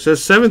can see. It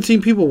says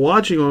 17 people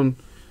watching on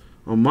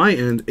my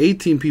end,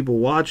 18 people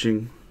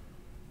watching.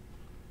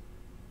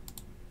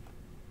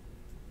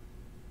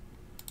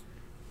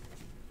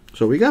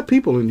 So we got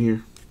people in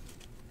here.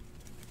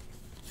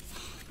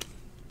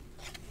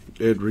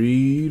 Ed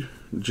Reed,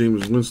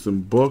 James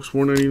Winston Bucks,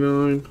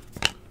 $4.99.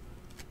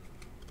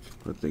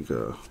 I think,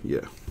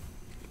 yeah.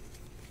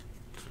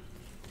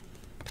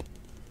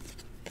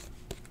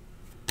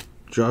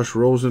 Josh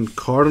Rosen,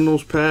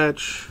 Cardinals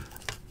patch.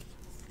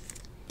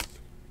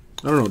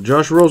 I don't know.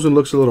 Josh Rosen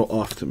looks a little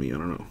off to me. I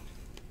don't know.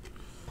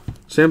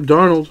 Sam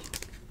Darnold,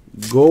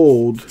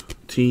 gold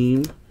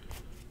team,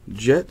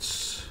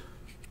 Jets.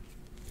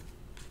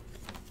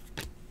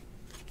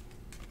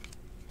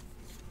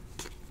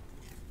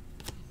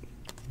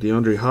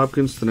 DeAndre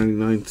Hopkins, the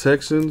 99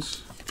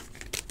 Texans.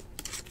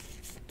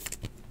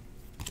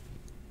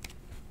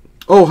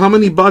 Oh, how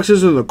many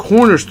boxes in the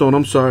cornerstone?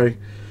 I'm sorry.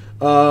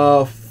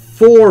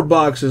 4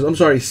 boxes. I'm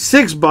sorry,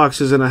 6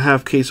 boxes and a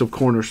half case of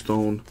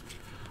cornerstone.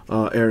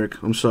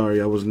 Eric, I'm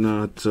sorry. I was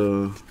not,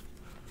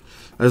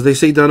 as they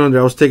say down under,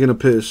 I was taking a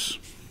piss.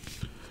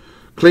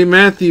 Clay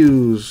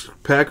Matthews,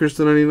 Packers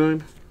to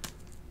 99.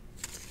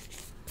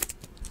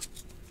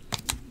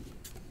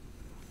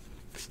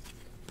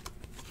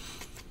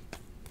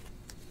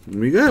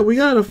 We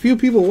got a few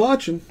people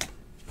watching.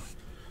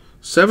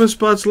 7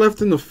 spots left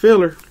in the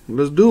filler.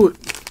 Let's do it.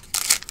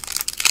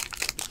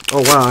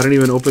 Oh wow, I didn't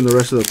even open the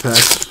rest of the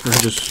packs. I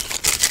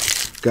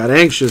just got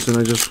anxious and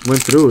I just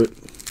went through it.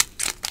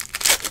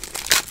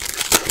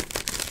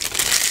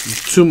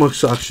 Too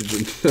much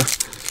oxygen.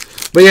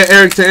 But yeah,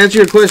 Eric, to answer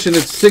your question,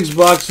 it's 6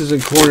 boxes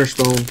in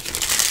cornerstone.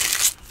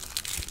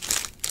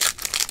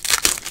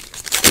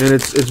 And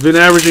it's been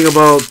averaging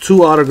about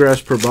 2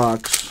 autographs per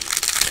box.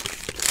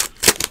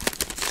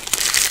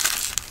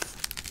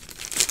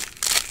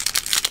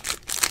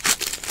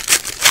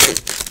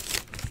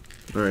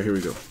 All right, here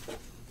we go.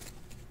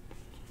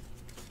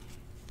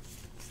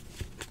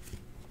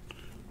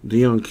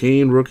 Deion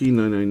Kane, rookie,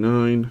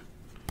 999.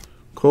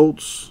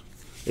 Colts.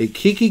 A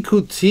Kiki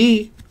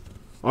Kuti,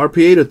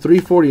 RPA to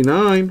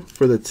 349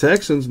 for the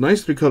Texans.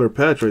 Nice 3-color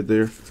patch right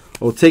there.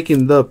 Oh,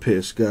 taking the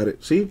piss. Got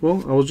it. See?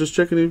 Well, I was just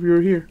checking if you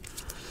were here.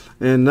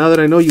 And now that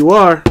I know you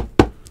are,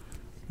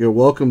 you're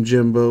welcome,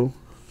 Jimbo.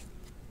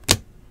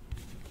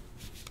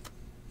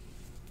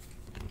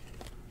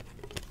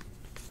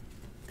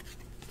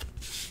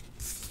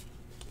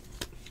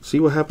 See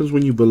what happens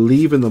when you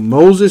believe in the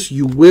Moses?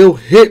 You will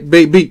hit,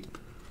 baby.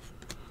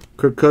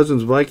 Kirk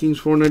Cousins, Vikings,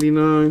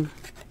 $4.99.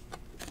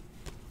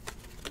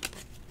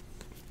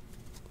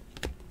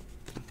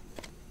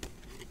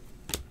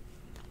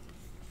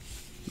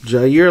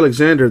 Jair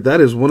Alexander,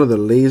 that is one of the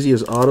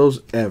laziest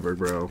autos ever,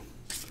 bro.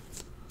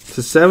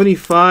 To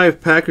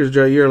 75, Packers,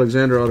 Jair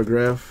Alexander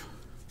autograph.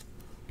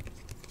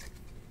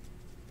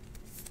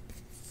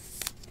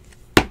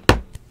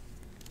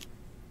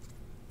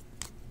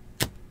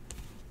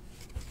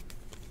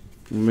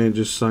 Man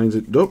just signs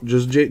it. Nope,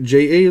 just JA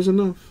is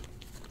enough.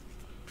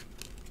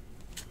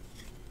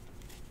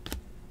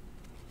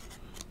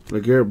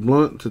 LeGarrette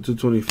Blount to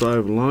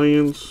 225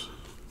 Lions.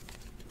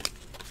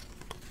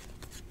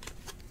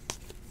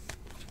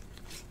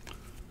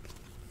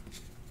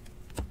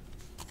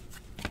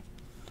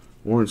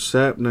 Warren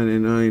Sapp,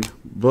 99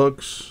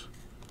 Bucks.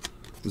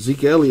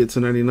 Zeke Elliott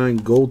to 99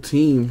 gold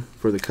team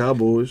for the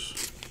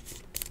Cowboys.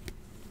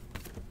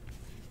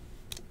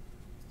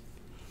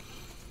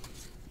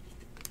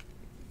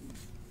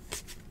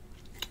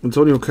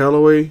 Antonio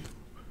Callaway,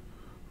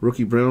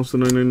 rookie Browns to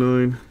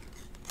 99.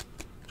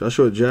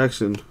 Joshua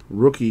Jackson,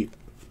 rookie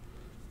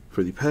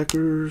for the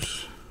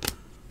Packers.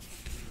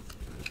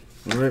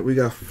 All right, we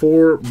got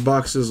 4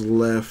 boxes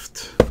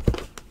left.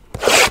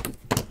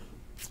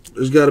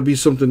 There's got to be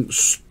something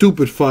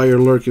stupid fire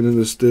lurking in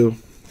this still.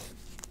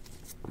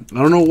 I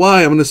don't know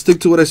why. I'm going to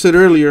stick to what I said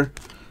earlier.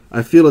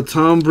 I feel a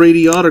Tom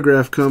Brady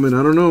autograph coming.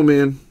 I don't know,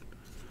 man.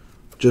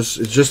 It's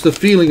just a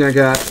feeling I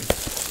got.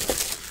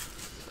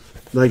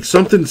 Like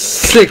something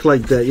sick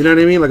like that. You know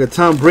what I mean? Like a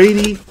Tom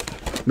Brady.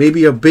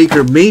 Maybe a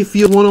Baker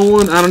Mayfield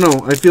 101. I don't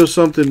know. I feel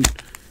something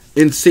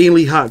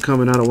insanely hot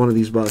coming out of one of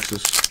these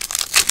boxes.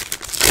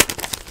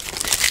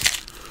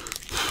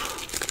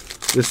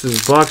 This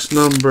is box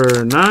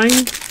number 9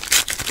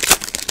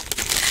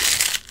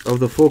 of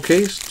the full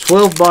case.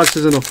 12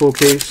 boxes in a full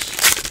case.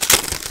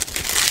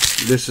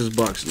 This is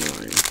box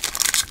 9.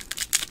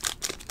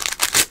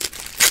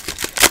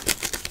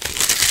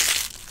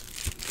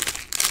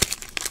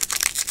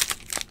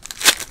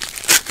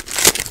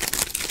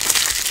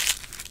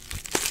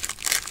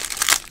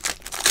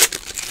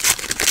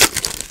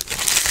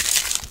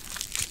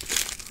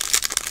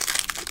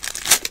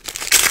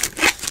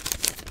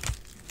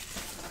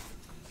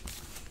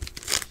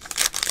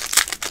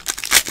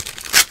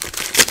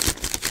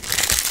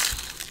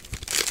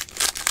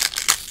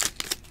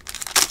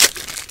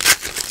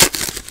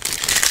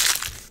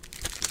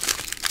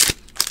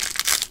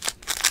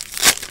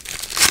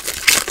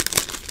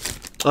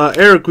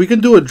 Eric, we can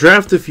do a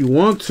draft if you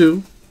want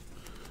to.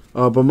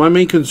 But my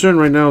main concern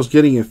right now is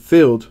getting it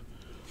filled.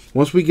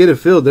 Once we get it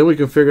filled, then we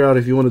can figure out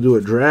if you want to do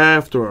a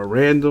draft or a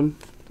random.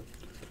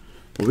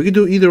 But we can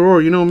do either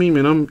or. You know me,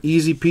 man. I'm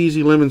easy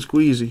peasy lemon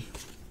squeezy.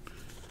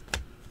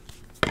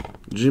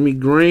 Jimmy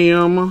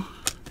Graham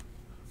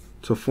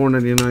to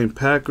 499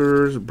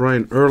 Packers.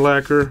 Brian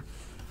Urlacher,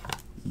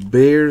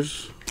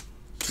 Bears,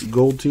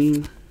 gold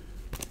team.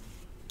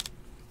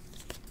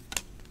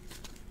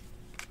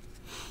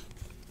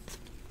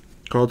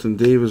 Carlton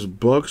Davis,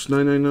 Bucks,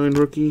 999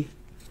 rookie.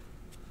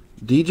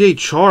 DJ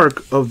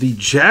Chark of the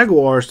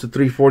Jaguars to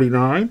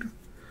 349.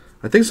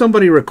 I think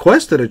somebody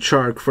requested a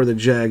Chark for the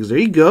Jags. There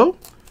you go.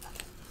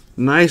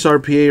 Nice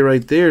RPA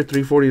right there,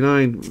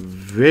 349.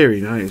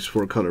 Very nice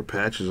 4-color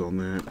patches on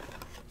that.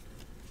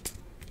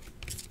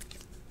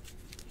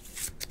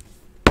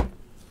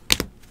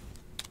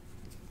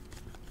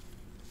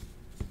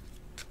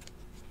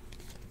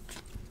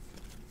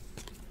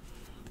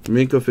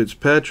 Minkah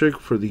Fitzpatrick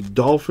for the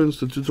Dolphins,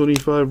 the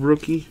 225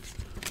 rookie.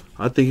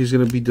 I think he's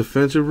going to be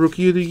Defensive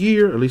Rookie of the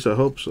Year. At least I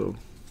hope so.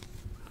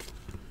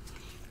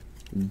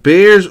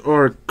 Bears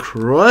are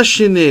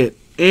crushing it.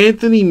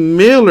 Anthony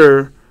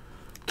Miller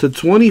to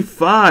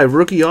 25.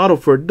 Rookie auto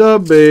for the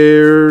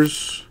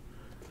Bears.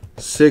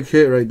 Sick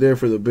hit right there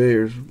for the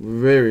Bears.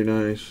 Very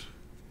nice.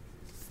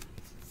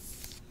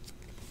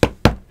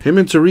 Him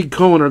and Tariq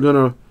Cohen are going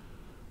to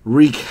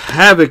wreak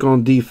havoc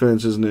on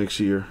defenses next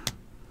year.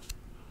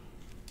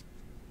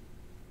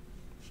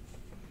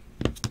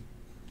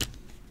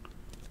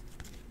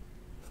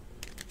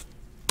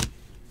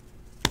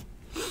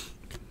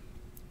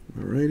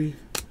 Alrighty.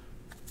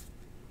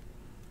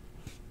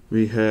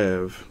 We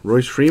have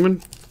Royce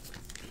Freeman.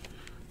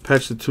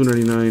 Patch the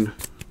 299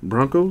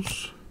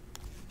 Broncos.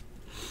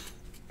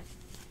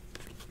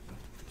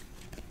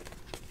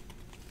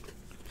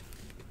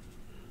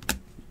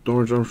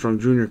 Dorrance Armstrong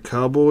Jr.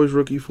 Cowboys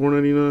rookie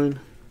 499.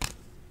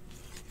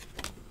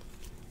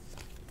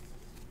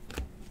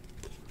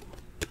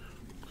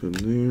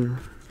 In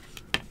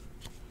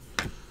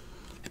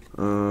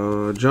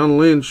there. John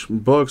Lynch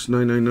Bucks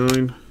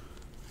 999.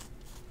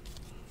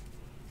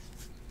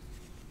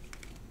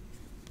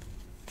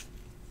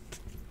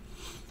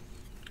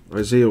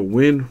 Isaiah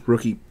Wynn,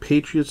 rookie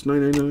Patriots,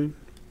 999.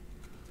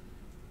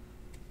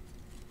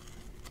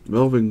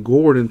 Melvin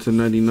Gordon to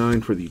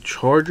 99 for the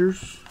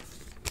Chargers.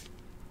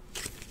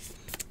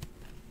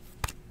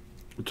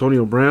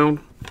 Antonio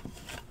Brown,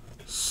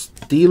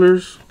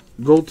 Steelers,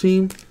 gold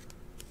team.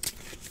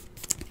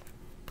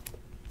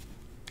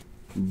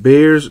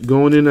 Bears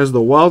going in as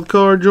the wild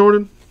card,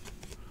 Jordan.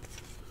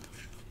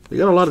 They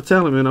got a lot of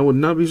talent, man. I would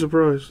not be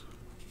surprised.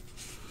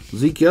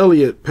 Zeke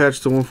Elliott,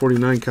 patched to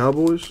 149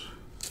 Cowboys.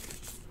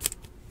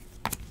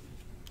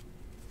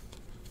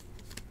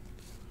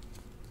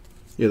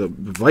 Yeah, the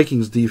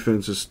Vikings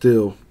defense is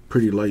still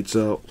pretty lights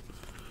out.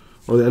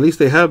 Or at least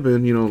they have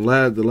been, you know,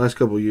 the last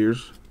couple of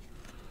years.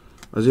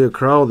 Isaiah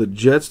Crowell, the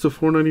Jets to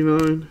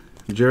 499.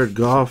 Jared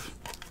Goff,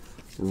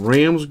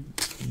 Rams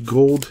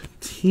gold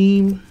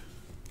team.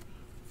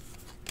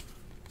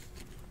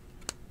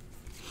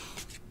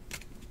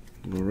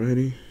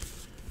 Alrighty.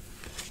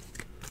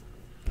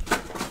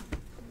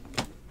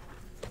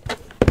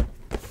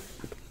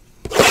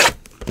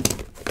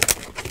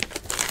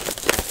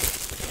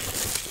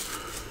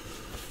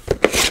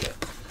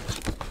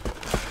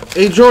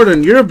 Hey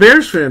Jordan, you're a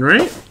Bears fan,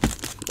 right?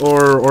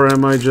 Or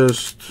am I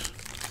just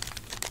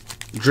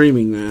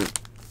dreaming that?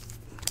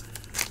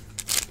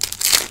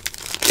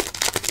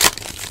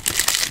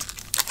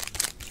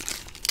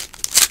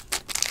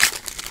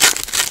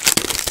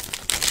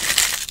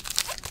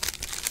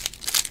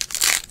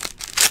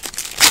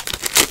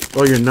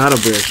 Oh, you're not a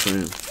Bears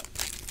fan.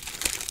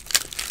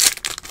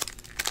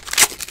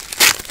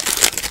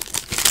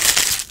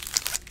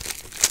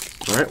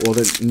 Alright, well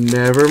then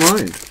never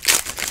mind.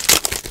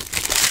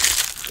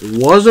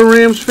 Was a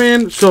Rams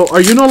fan? So, are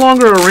you no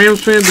longer a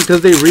Rams fan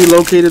because they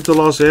relocated to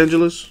Los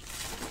Angeles?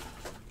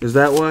 Is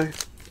that why?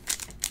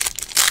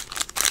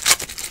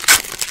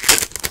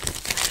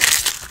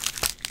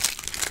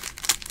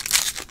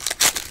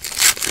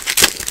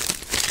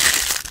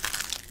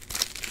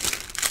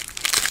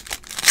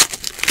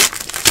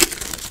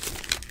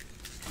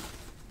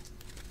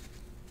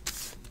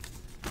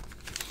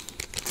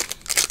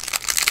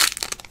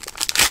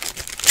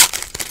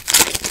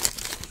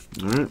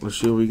 Alright,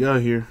 let's see what we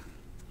got here.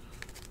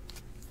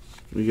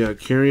 We got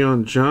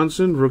Kerryon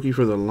Johnson, rookie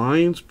for the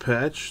Lions,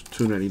 patch,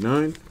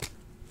 $2.99.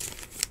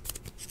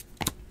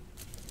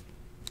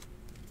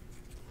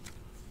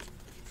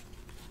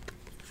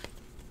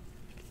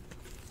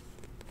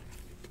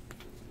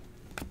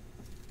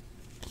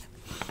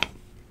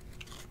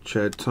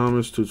 Chad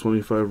Thomas,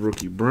 $2.25,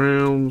 rookie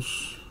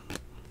Browns.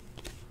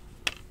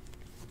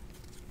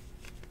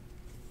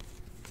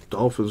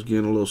 Dolphins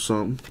getting a little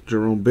something.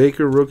 Jerome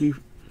Baker, rookie,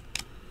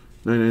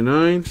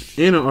 $9.99,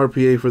 and an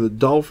RPA for the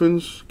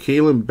Dolphins.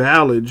 Kalen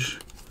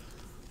Ballage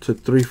to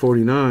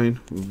 $3.49.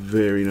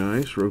 Very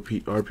nice.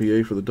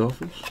 RPA for the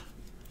Dolphins.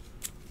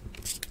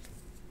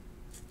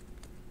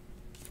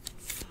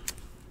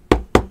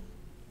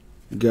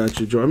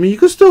 Gotcha, Jordan. I mean, you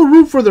can still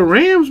root for the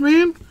Rams,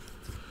 man.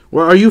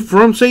 Well, are you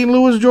from St.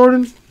 Louis,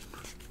 Jordan?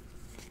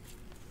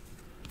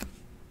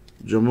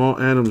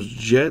 Jamal Adams,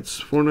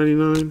 Jets,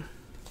 $4.99.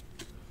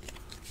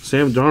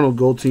 Sam Darnold,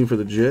 gold team for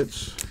the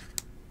Jets.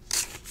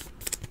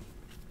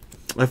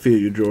 I feel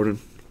you, Jordan.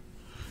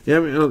 Yeah, I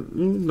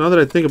mean, now that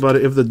I think about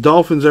it, if the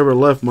Dolphins ever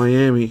left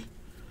Miami,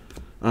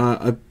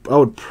 I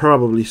would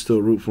probably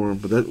still root for them.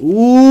 But that,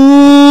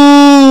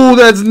 ooh,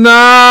 that's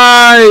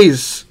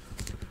nice.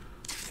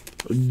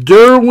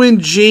 Derwin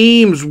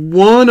James,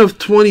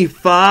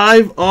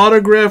 1/25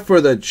 autograph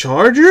for the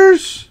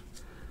Chargers.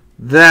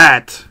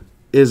 That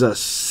is a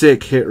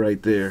sick hit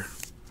right there.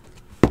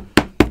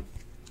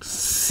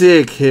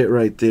 Sick hit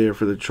right there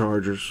for the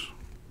Chargers.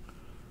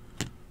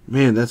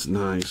 Man, that's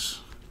nice.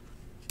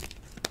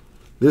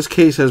 This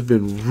case has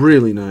been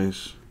really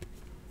nice.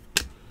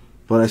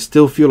 But I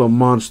still feel a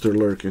monster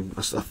lurking.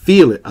 I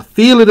feel it. I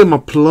feel it in my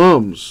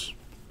plums.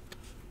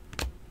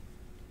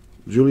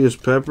 Julius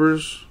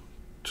Peppers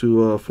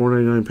to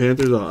 $4.99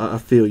 Panthers. I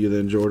feel you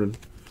then, Jordan.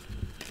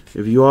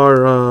 If you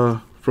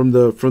are from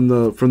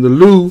the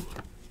Lou,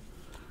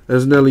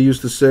 as Nelly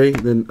used to say,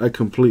 then I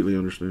completely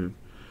understand.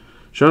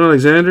 Sean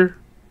Alexander,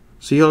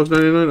 Seahawks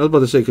 99. I was about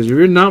to say, because if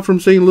you're not from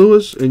St.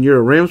 Louis and you're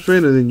a Rams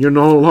fan, and then you're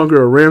no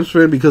longer a Rams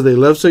fan because they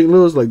left St.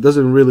 Louis, like,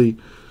 doesn't really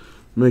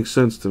make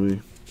sense to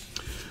me.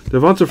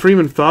 Devonta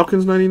Freeman,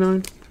 Falcons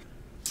 99.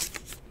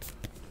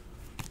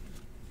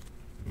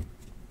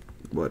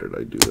 Why did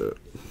I do that?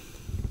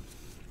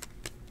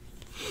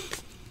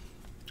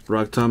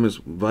 Rock Thomas,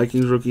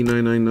 Vikings rookie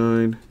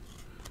 999.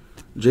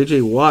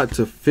 J.J. Watt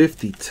to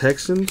 50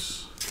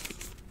 Texans.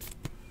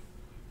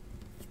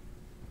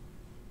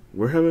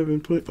 Where have I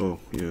been playing? Oh,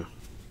 yeah.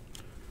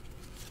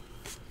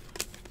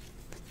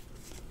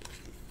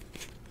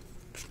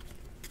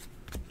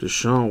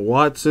 Deshaun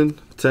Watson,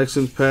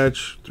 Texans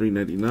patch,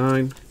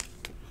 $3.99.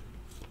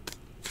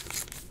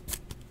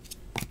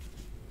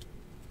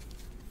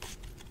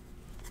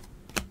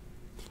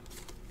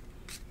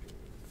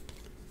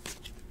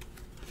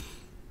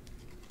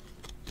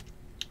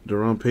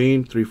 Deron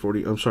Payne,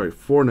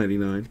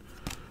 $4.99.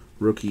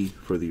 Rookie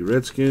for the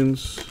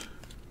Redskins.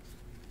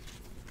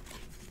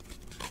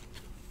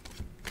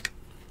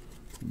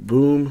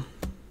 Boom.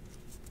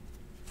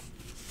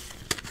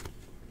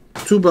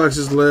 2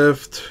 boxes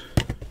left.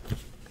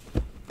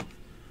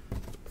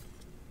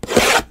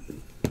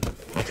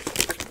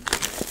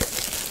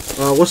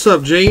 What's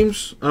up,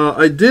 James?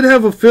 I did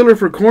have a filler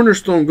for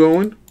Cornerstone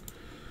going.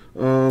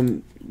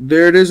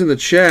 There it is in the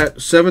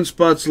chat. 7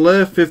 spots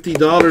left.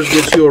 $50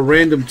 gets you a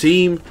random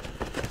team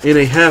in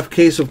a half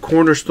case of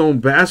Cornerstone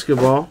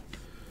basketball.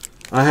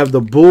 I have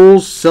the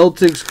Bulls,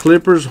 Celtics,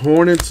 Clippers,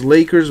 Hornets,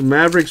 Lakers,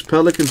 Mavericks,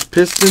 Pelicans,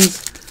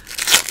 Pistons,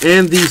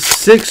 and the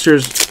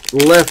Sixers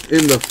left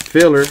in the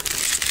filler.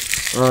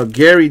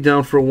 Gary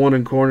down for 1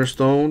 in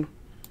Cornerstone.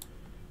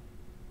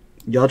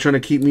 Y'all trying to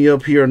keep me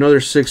up here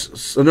another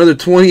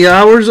 20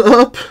 hours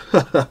up?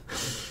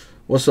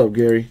 What's up,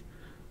 Gary?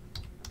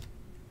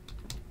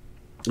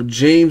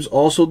 James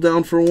also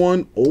down for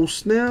 1. Oh,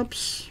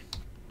 snaps.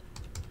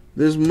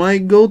 This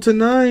might go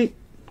tonight.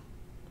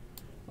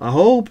 I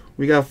hope.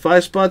 We got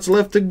 5 spots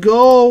left to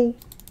go.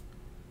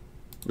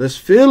 Let's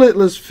feel it.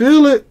 Let's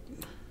feel it.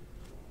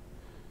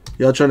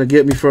 Y'all trying to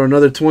get me for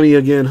another 20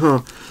 again,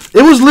 huh?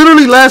 It was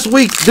literally last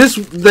week.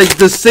 Like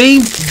the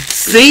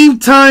same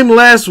time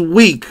last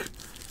week.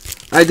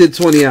 I did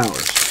 20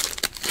 hours.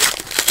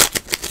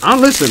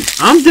 Listen.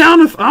 I'm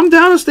down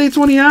to stay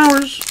 20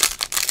 hours.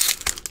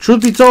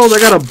 Truth be told, I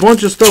got a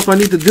bunch of stuff I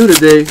need to do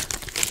today.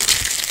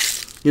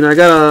 You know, I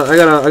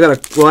gotta.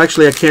 Well,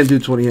 actually, I can't do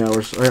 20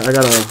 hours. I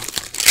got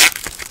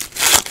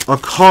a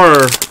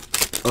car.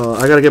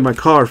 I gotta get my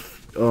car.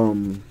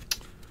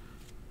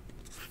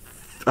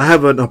 I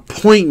have an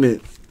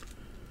appointment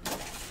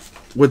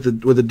with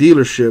the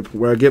dealership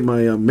where I get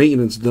my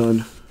maintenance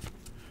done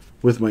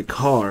with my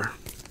car,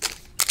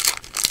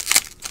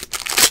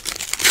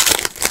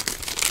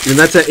 and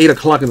that's at 8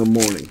 o'clock in the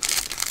morning.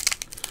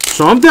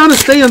 So I'm down to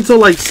stay until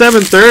like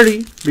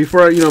 7:30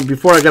 before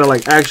I gotta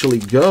like actually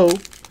go.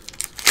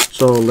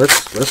 So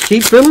let's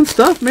keep filling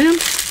stuff, man.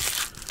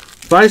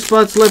 5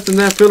 spots left in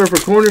that filler for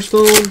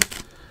Cornerstone.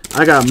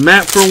 I got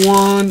Matt for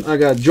 1. I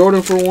got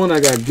Jordan for 1. I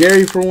got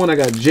Gary for 1. I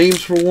got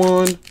James for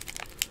 1.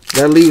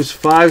 That leaves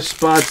 5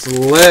 spots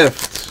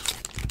left.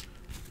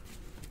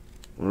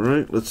 All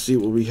right, let's see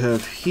what we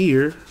have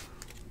here.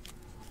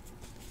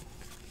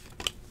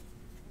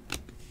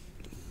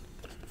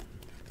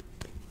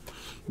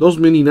 Those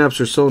mini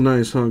naps are so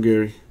nice, huh,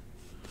 Gary?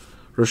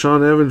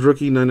 Rashawn Evans,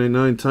 rookie,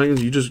 999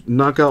 Titans. You just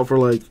knock out for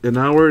like an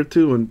hour or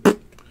two and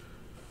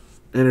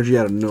energy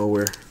out of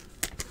nowhere.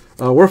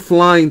 We're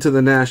flying to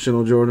the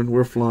National, Jordan.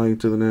 We're flying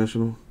to the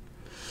National.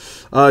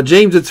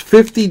 James, it's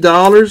 $50.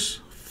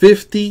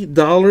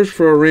 $50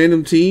 for a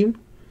random team.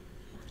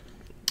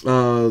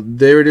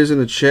 There it is in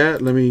the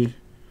chat. Let me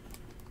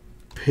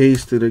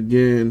paste it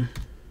again.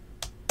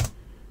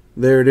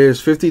 There it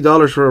is.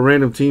 $50 for a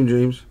random team,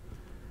 James.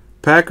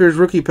 Packers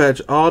rookie patch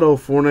auto,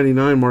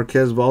 $4.99.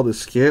 Marquez Valdez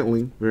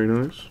Scantling. Very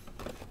nice.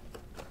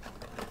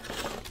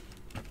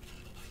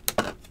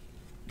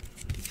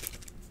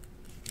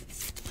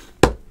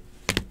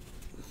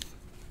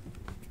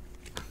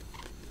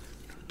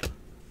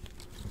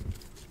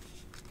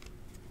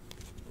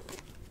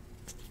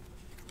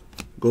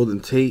 Golden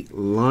Tate,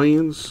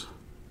 Lions,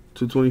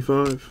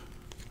 225.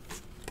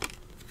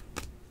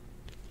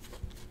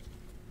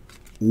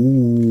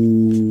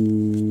 Ooh,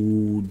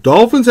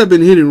 Dolphins have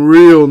been hitting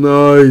real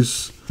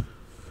nice.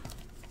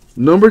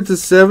 Number to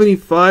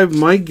 75,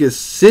 Mike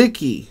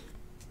Gesicki.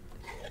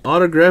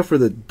 Autograph for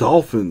the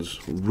Dolphins.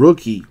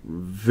 Rookie.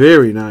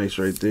 Very nice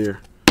right there.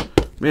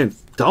 Man,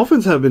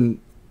 Dolphins have been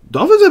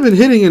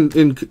hitting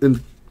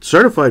in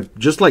certified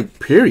just like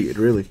period,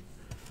 really.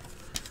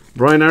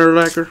 Brian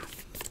Urlacher.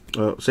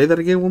 Say that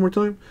again one more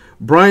time.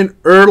 Brian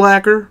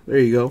Urlacher. There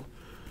you go.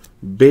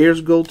 Bears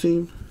gold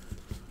team.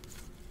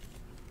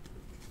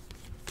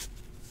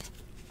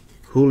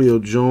 Julio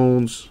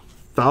Jones.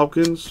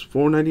 Falcons.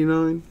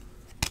 $4.99.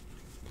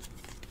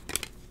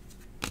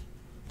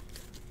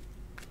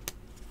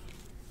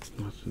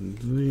 Nothing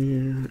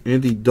there.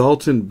 Andy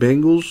Dalton,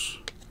 Bengals.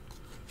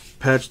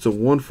 Patch to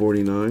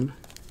 149.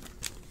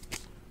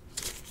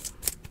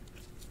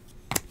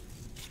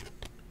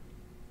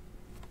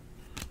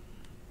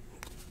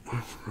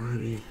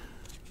 Alrighty.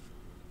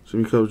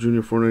 Sammy Cubs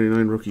Jr.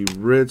 499. Rookie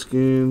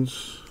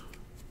Redskins.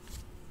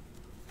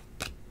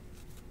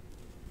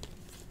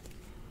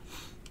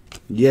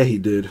 Yeah, he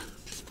did.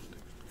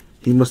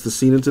 He must have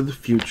seen into the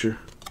future.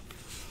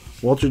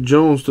 Walter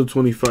Jones to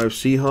 25.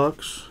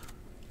 Seahawks.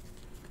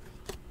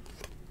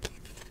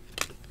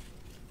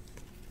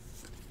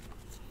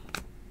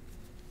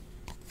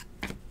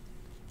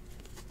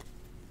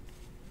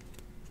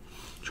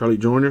 Charlie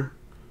Joyner,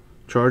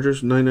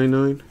 Chargers,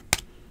 $9.99.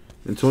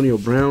 Antonio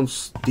Brown,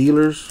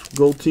 Steelers,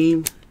 gold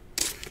team.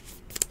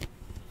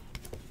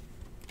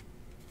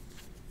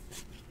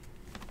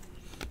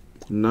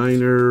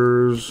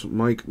 Niners,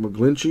 Mike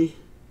McGlinchey,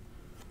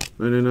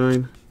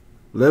 $9.99.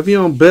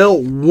 Le'Veon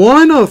Bell,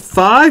 1 of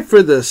 5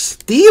 for the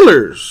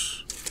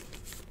Steelers.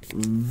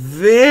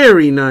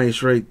 Very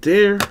nice right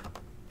there.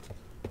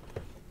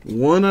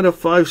 1 out of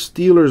 5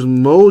 Steelers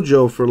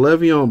mojo for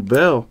Le'Veon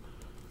Bell.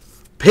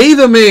 Pay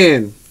the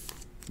man.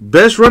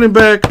 Best running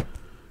back,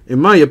 in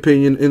my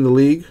opinion, in the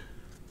league.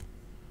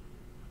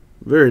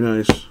 Very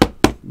nice.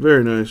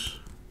 Very nice.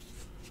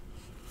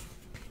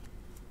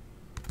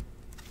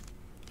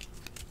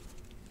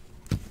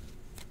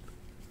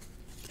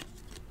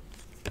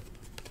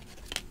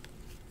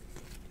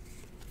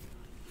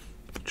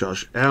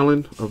 Josh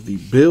Allen of the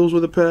Bills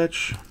with a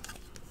patch.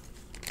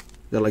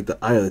 Got like the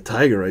eye of the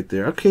tiger right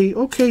there.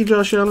 Okay,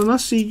 Josh Allen, I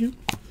see you.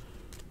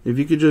 If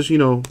you could just,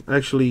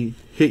 actually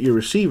hit your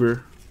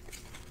receiver,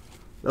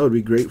 that would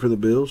be great for the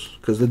Bills.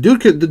 Because the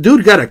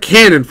dude got a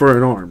cannon for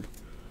an arm.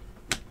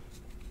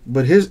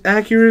 But his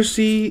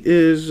accuracy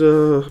is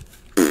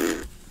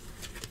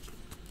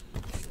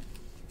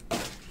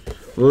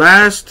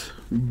last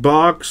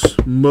box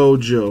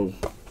mojo.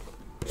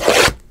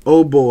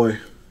 Oh boy.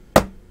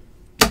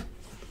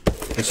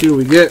 Let's see what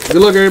we get.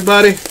 Good luck,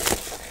 everybody.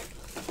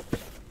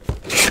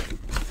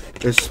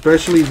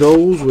 Especially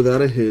those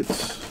without a hit.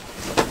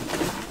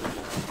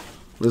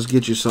 Let's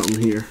get you something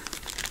here.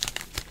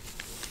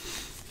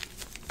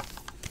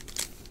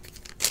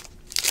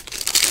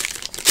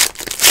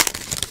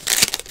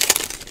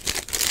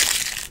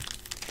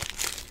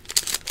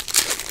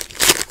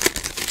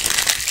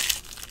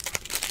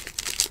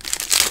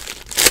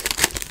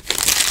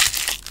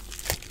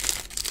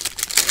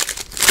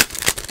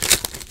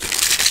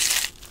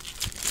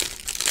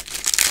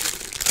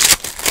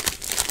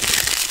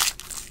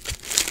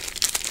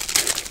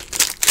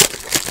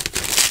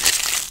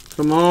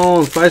 Come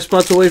on, 5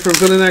 spots away from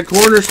filling that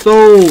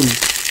cornerstone.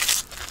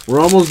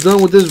 We're almost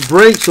done with this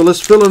break, so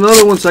let's fill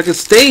another one so I can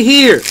stay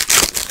here.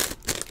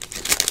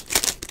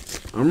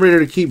 I'm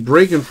ready to keep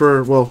breaking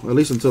for, well, at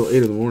least until 8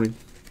 in the morning.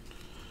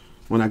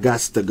 When I got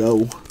to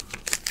go.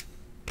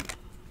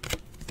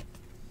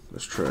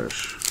 That's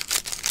trash.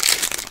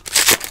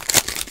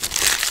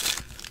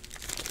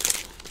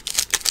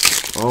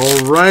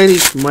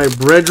 Alrighty, my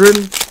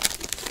brethren.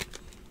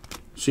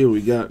 See what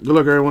we got. Good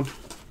luck, everyone.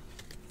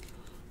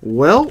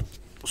 Well,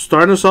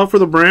 starting us off for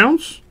the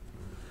Browns,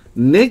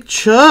 Nick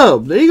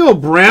Chubb. There you go,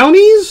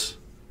 Brownies.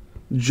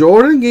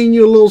 Jordan getting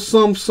you a little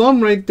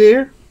some right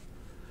there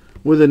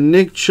with a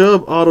Nick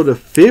Chubb auto to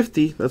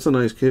 50. That's a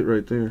nice kit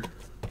right there.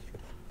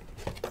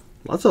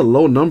 Lots of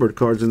low numbered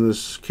cards in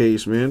this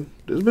case, man.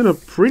 It's been a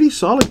pretty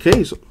solid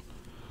case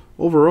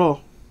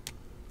overall.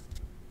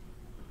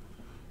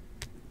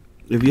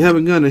 If you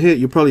haven't gotten a hit,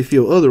 you'll probably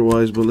feel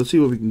otherwise, but let's see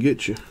what we can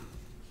get you.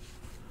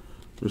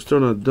 We're still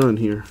not done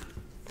here.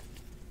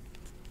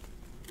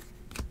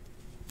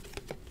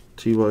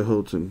 T.Y.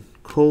 Hilton,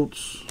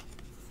 Colts.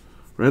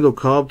 Randall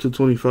Cobb,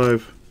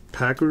 225,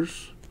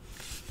 Packers.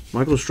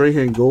 Michael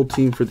Strahan, gold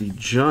team for the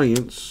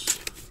Giants.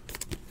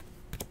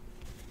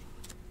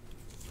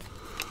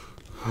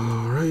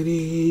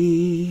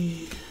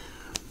 Alrighty.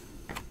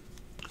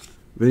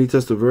 Vinny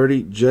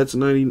Testaverde, Jets,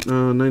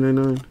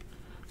 999.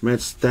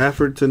 Matt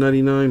Stafford, to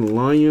 99,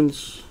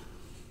 Lions.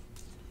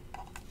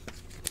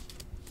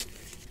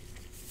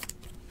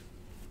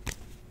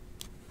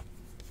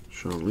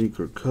 Sean Lee,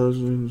 Kirk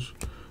Cousins.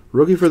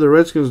 Rookie for the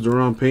Redskins,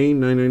 Deron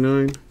Payne,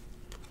 $9.99.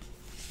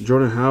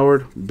 Jordan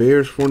Howard,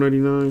 Bears,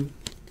 $4.99.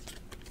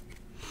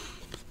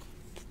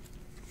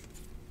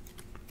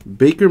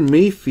 Baker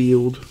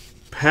Mayfield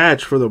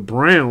patch for the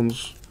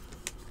Browns,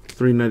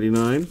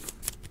 $3.99.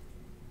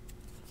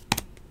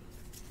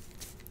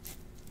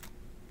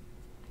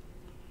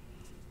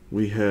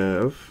 We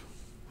have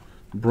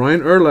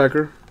Brian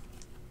Urlacher,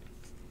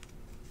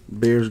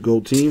 Bears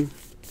Gold Team.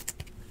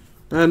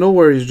 No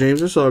worries,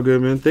 James. It's all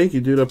good, man. Thank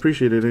you, dude. I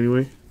appreciate it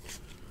anyway.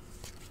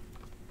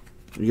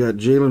 We got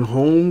Jalen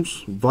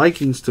Holmes,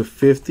 Vikings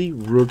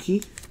 /50,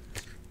 rookie.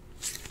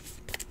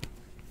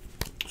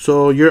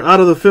 So you're out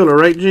of the filler,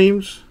 right,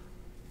 James?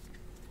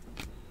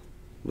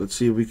 Let's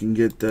see if we can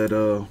get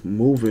that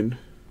moving.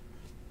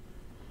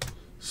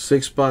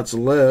 6 spots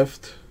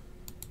left.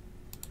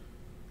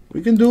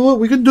 We can do it.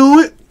 We can do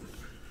it.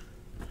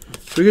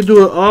 We can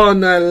do it all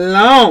night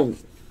long.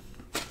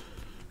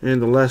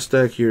 And the last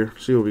stack here.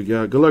 See what we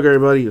got. Good luck,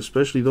 everybody,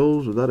 especially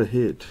those without a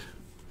hit.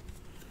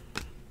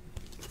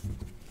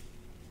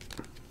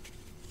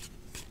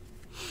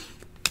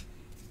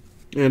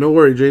 Yeah, no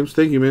worry, James.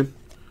 Thank you, man.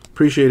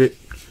 Appreciate it.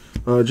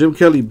 Jim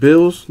Kelly,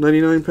 Bills,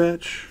 99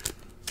 patch.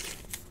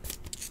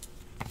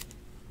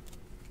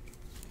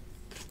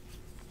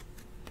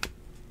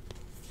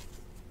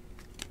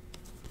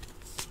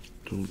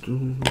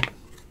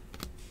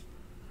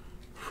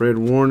 Fred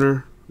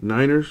Warner,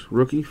 Niners,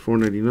 rookie,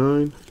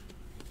 $4.99.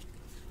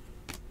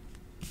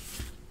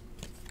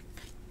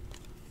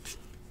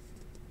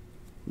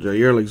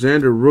 Jair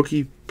Alexander,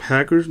 rookie,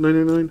 Packers,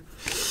 $9.99.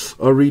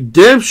 A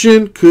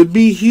redemption could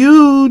be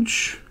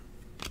huge.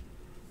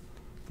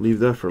 Leave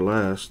that for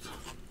last.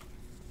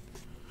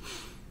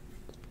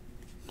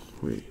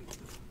 Wait.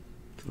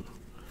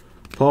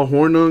 Paul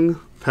Hornung,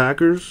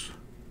 Packers,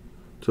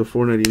 to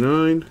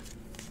 $4.99.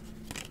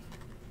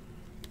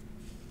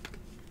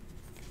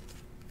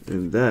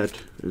 And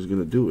that is going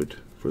to do it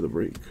for the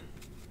break.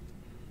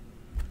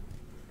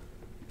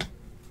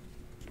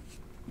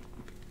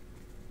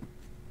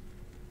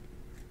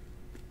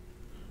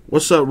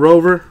 What's up,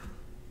 Rover?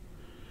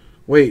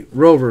 Wait,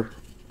 Rover.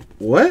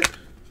 What?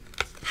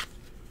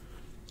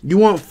 You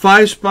want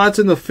 5 spots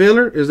in the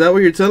filler? Is that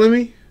what you're telling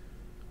me?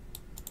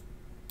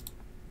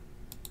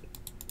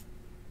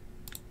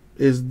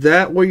 Is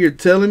that what you're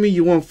telling me?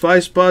 You want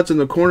 5 spots in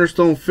the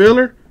cornerstone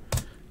filler?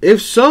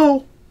 If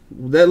so,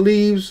 that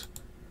leaves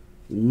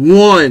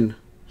 1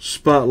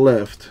 spot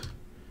left.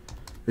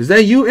 Is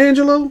that you,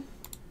 Angelo?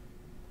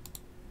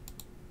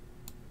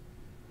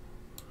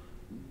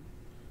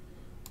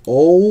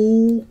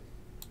 Oh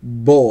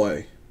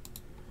boy.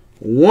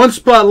 1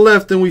 spot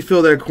left and we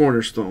fill that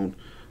cornerstone.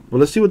 Well,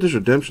 let's see what this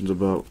redemption's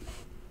about.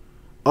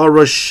 A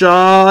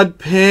Rashad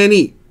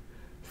Penny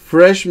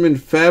freshman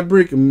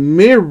fabric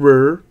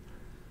mirror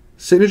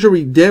signature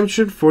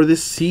redemption for the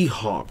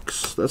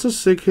Seahawks. That's a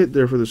sick hit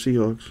there for the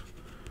Seahawks.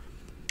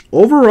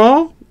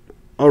 Overall,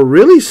 a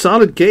really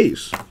solid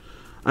case.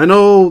 I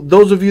know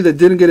those of you that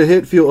didn't get a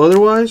hit feel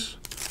otherwise.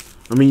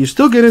 I mean, you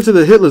still get into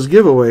the hitless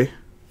giveaway.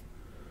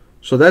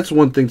 So that's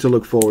one thing to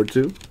look forward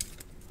to.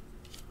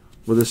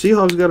 Well, the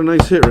Seahawks got a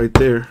nice hit right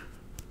there.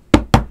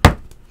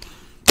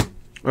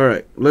 All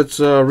right, let's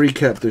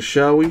recap this,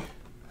 shall we?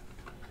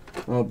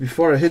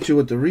 Before I hit you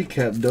with the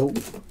recap, though,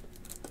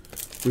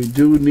 we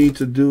do need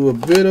to do a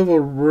bit of a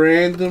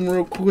random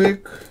real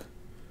quick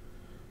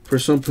for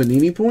some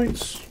Panini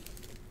points.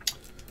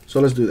 So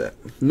let's do that.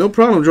 No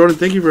problem, Jordan.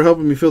 Thank you for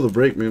helping me fill the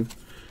break, man,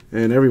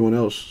 and everyone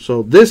else.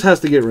 So this has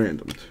to get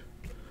randomed.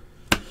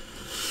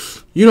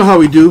 You know how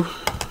we do.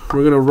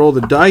 We're going to roll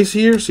the dice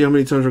here, see how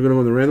many times we're going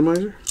to go in the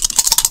randomizer.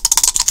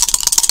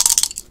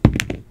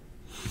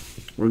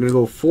 We're going to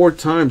go 4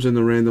 times in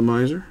the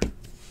randomizer.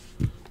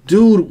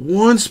 Dude,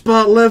 1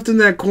 spot left in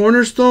that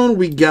cornerstone.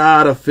 We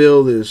got to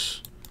fill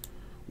this.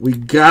 We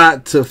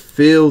got to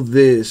fill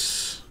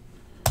this.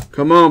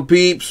 Come on,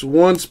 peeps.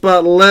 1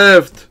 spot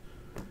left.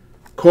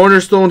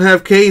 Cornerstone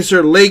half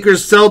caser.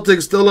 Lakers,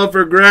 Celtics still up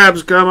for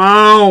grabs. Come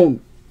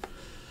on.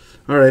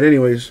 All right,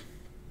 anyways.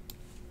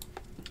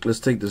 Let's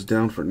take this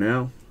down for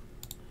now.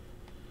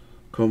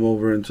 Come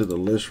over into the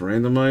list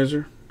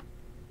randomizer.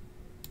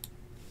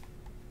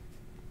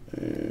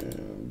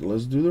 And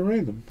let's do the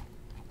random.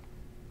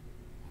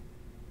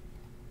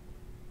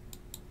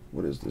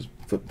 What is this?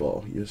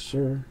 Football. Yes,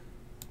 sir.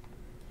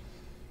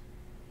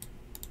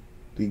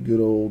 The good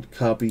old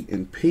copy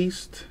and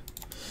paste.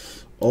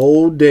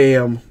 Oh,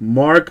 damn.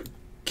 Mark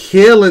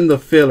killing the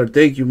filler.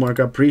 Thank you,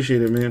 Mark. I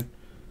appreciate it, man.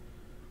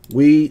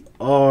 We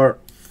are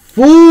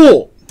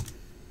full.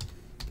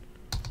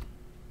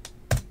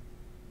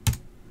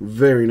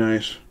 Very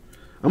nice.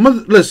 I'm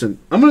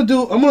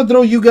gonna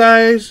throw you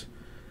guys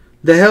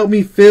that helped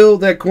me fill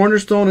that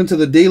cornerstone into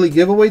the daily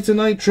giveaway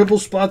tonight. Triple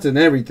spots and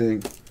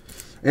everything.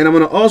 And I'm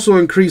gonna also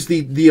increase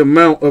the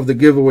amount of the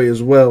giveaway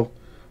as well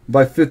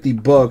by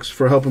 $50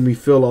 for helping me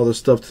fill all this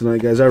stuff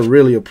tonight, guys. I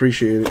really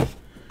appreciate it.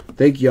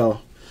 Thank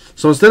y'all.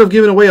 So instead of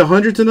giving away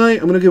 100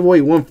 tonight, I'm gonna give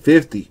away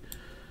 150.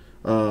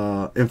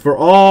 And for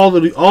all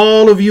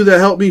of you that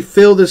helped me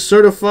fill this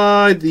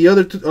certified, the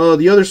other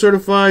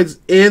certifieds,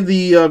 and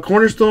the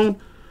cornerstone,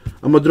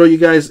 I'm gonna throw you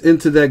guys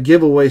into that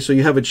giveaway so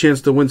you have a chance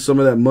to win some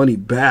of that money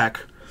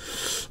back.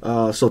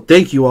 So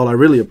thank you all. I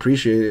really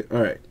appreciate it.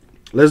 All right,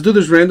 let's do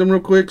this random real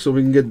quick so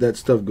we can get that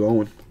stuff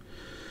going.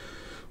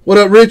 What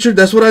up, Richard?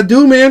 That's what I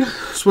do, man.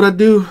 That's what I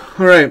do.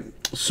 All right.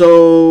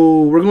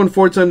 So we're going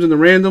 4 times in the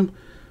random.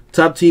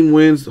 Top team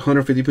wins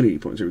 150 Panini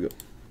points. Here we go.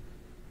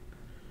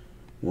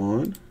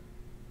 1,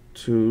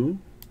 2,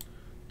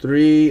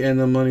 3, and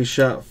the money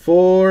shot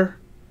 4.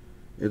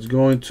 It's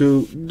going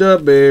to the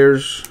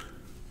Bears.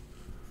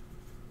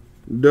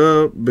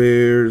 The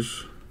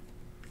Bears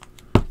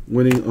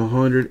winning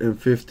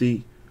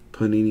 150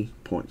 Panini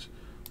points.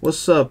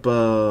 What's up,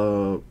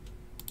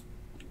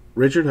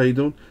 Richard? How you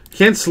doing?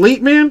 Can't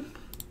sleep, man?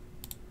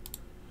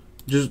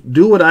 Just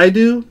do what I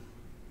do.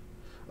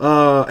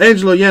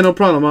 Angelo, yeah, no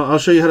problem. I'll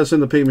show you how to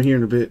send the payment here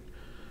in a bit.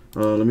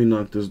 Let me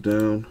knock this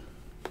down.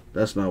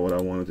 That's not what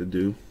I wanted to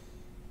do,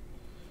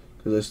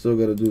 because I still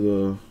got to do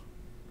the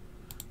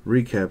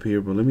recap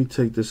here. But let me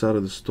take this out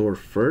of the store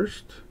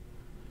first,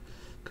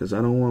 because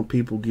I don't want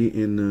people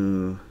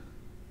getting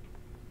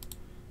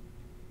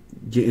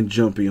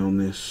jumpy on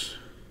this.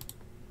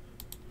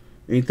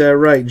 Ain't that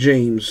right,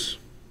 James?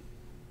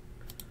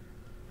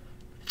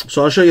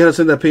 So I'll show you how to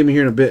send that payment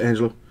here in a bit,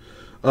 Angelo.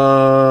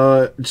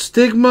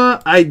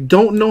 Stigma, I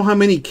don't know how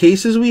many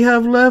cases we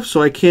have left, so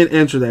I can't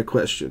answer that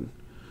question.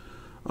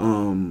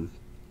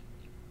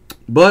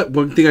 But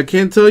one thing I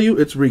can tell you,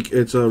 it's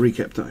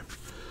recap time.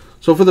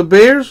 So for the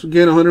Bears,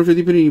 again,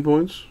 150 Panini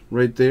points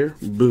right there.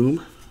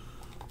 Boom.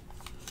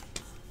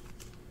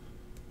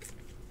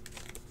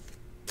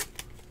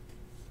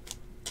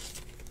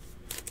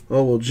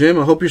 Oh, well, Jim,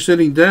 I hope you're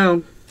sitting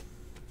down.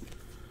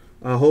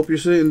 I hope you're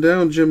sitting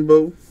down,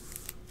 Jimbo.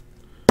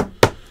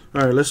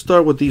 All right, let's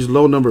start with these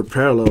low number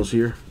parallels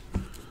here.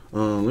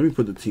 Let me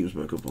put the teams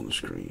back up on the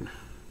screen.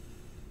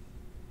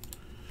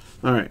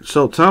 All right,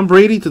 so Tom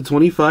Brady to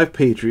 25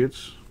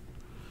 Patriots.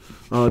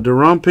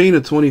 Deron Payne to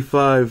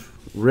 25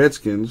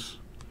 Redskins.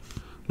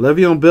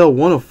 Le'Veon Bell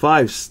 1 of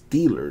 5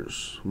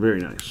 Steelers. Very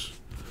nice.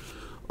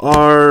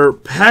 Our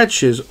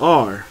patches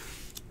are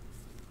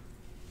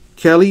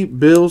Kelly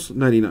Bills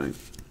 99.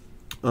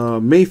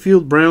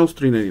 Mayfield Browns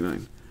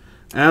 399.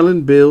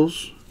 Allen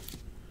Bills.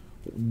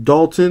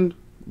 Dalton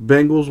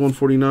Bengals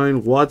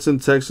 149. Watson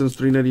Texans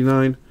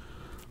 399.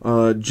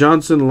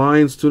 Johnson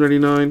Lions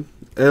 299.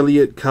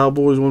 Elliott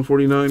Cowboys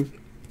 149.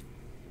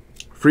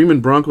 Freeman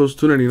Broncos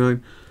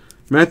 299.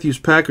 Matthews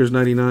Packers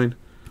 99.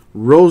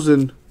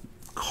 Rosen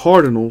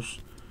Cardinals.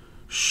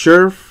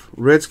 Scherf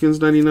Redskins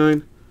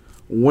 99.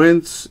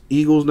 Wentz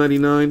Eagles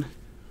 99.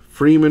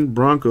 Freeman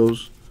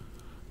Broncos.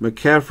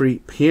 McCaffrey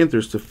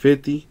Panthers to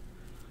 50.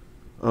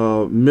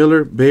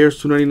 Miller Bears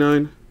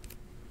 299.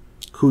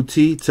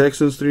 Kuti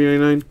Texans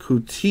 399.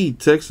 Kuti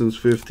Texans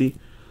 50.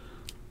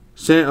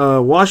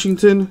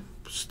 Washington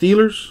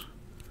Steelers.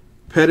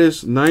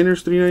 Pettis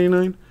Niners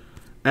 399.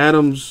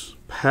 Adams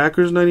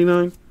Packers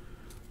 99.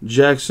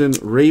 Jackson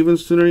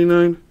Ravens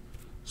 299.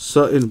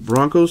 Sutton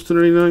Broncos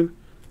 299.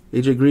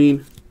 AJ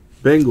Green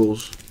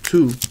Bengals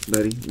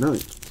 299.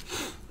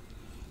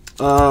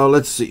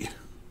 Let's see.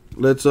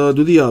 Let's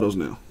do the autos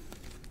now.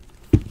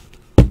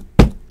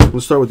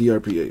 Let's start with the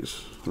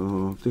RPAs.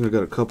 I think I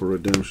got a couple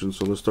redemptions,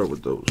 so let's start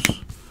with those.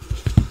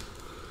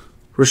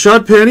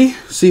 Rashad Penny,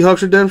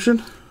 Seahawks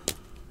redemption.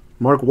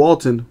 Mark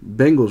Walton,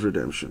 Bengals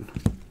redemption.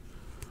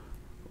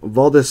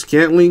 Valdez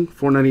Scantling,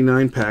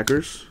 499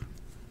 Packers.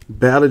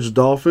 Ballage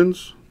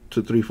Dolphins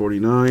to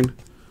 349.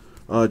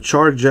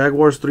 Char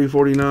Jaguars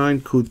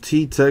 349.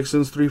 Kuti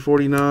Texans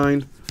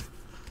 349.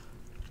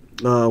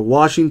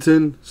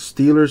 Washington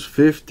Steelers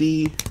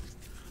 50.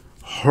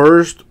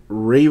 Hurst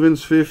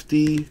Ravens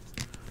 50.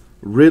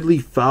 Ridley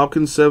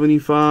Falcons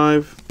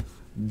 75.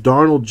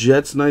 Darnold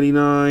Jets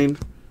 99.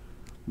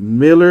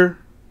 Miller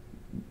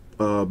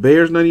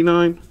Bears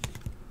 99.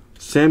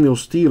 Samuel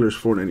Steelers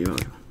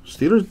 499.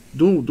 Steelers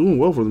doing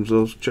well for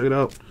themselves. Check it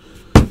out.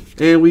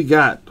 And we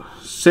got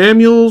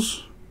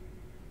Samuels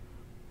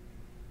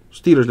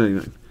Steelers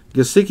 99.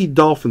 Gesicki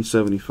Dolphins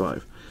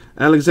 75.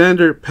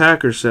 Alexander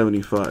Packers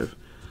 75.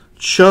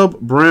 Chubb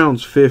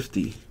Browns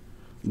 50.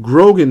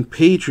 Grogan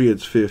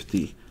Patriots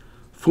 50.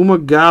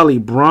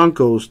 Fumagalli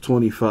Broncos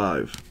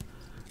 25.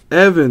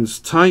 Evans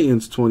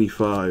Titans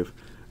 25.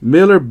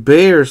 Miller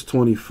Bears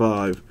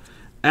 25.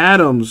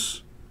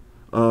 Adams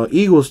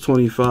Eagles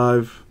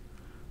 25.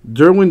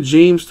 Derwin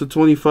James to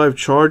 25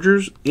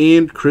 Chargers.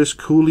 And Chris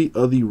Cooley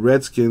of the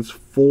Redskins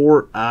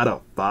 4 out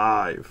of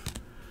 5.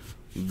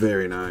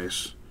 Very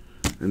nice.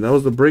 And that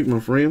was the break, my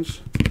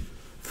friends.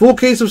 Full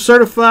case of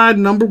certified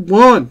number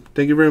 1.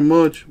 Thank you very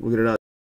much. We'll get it out.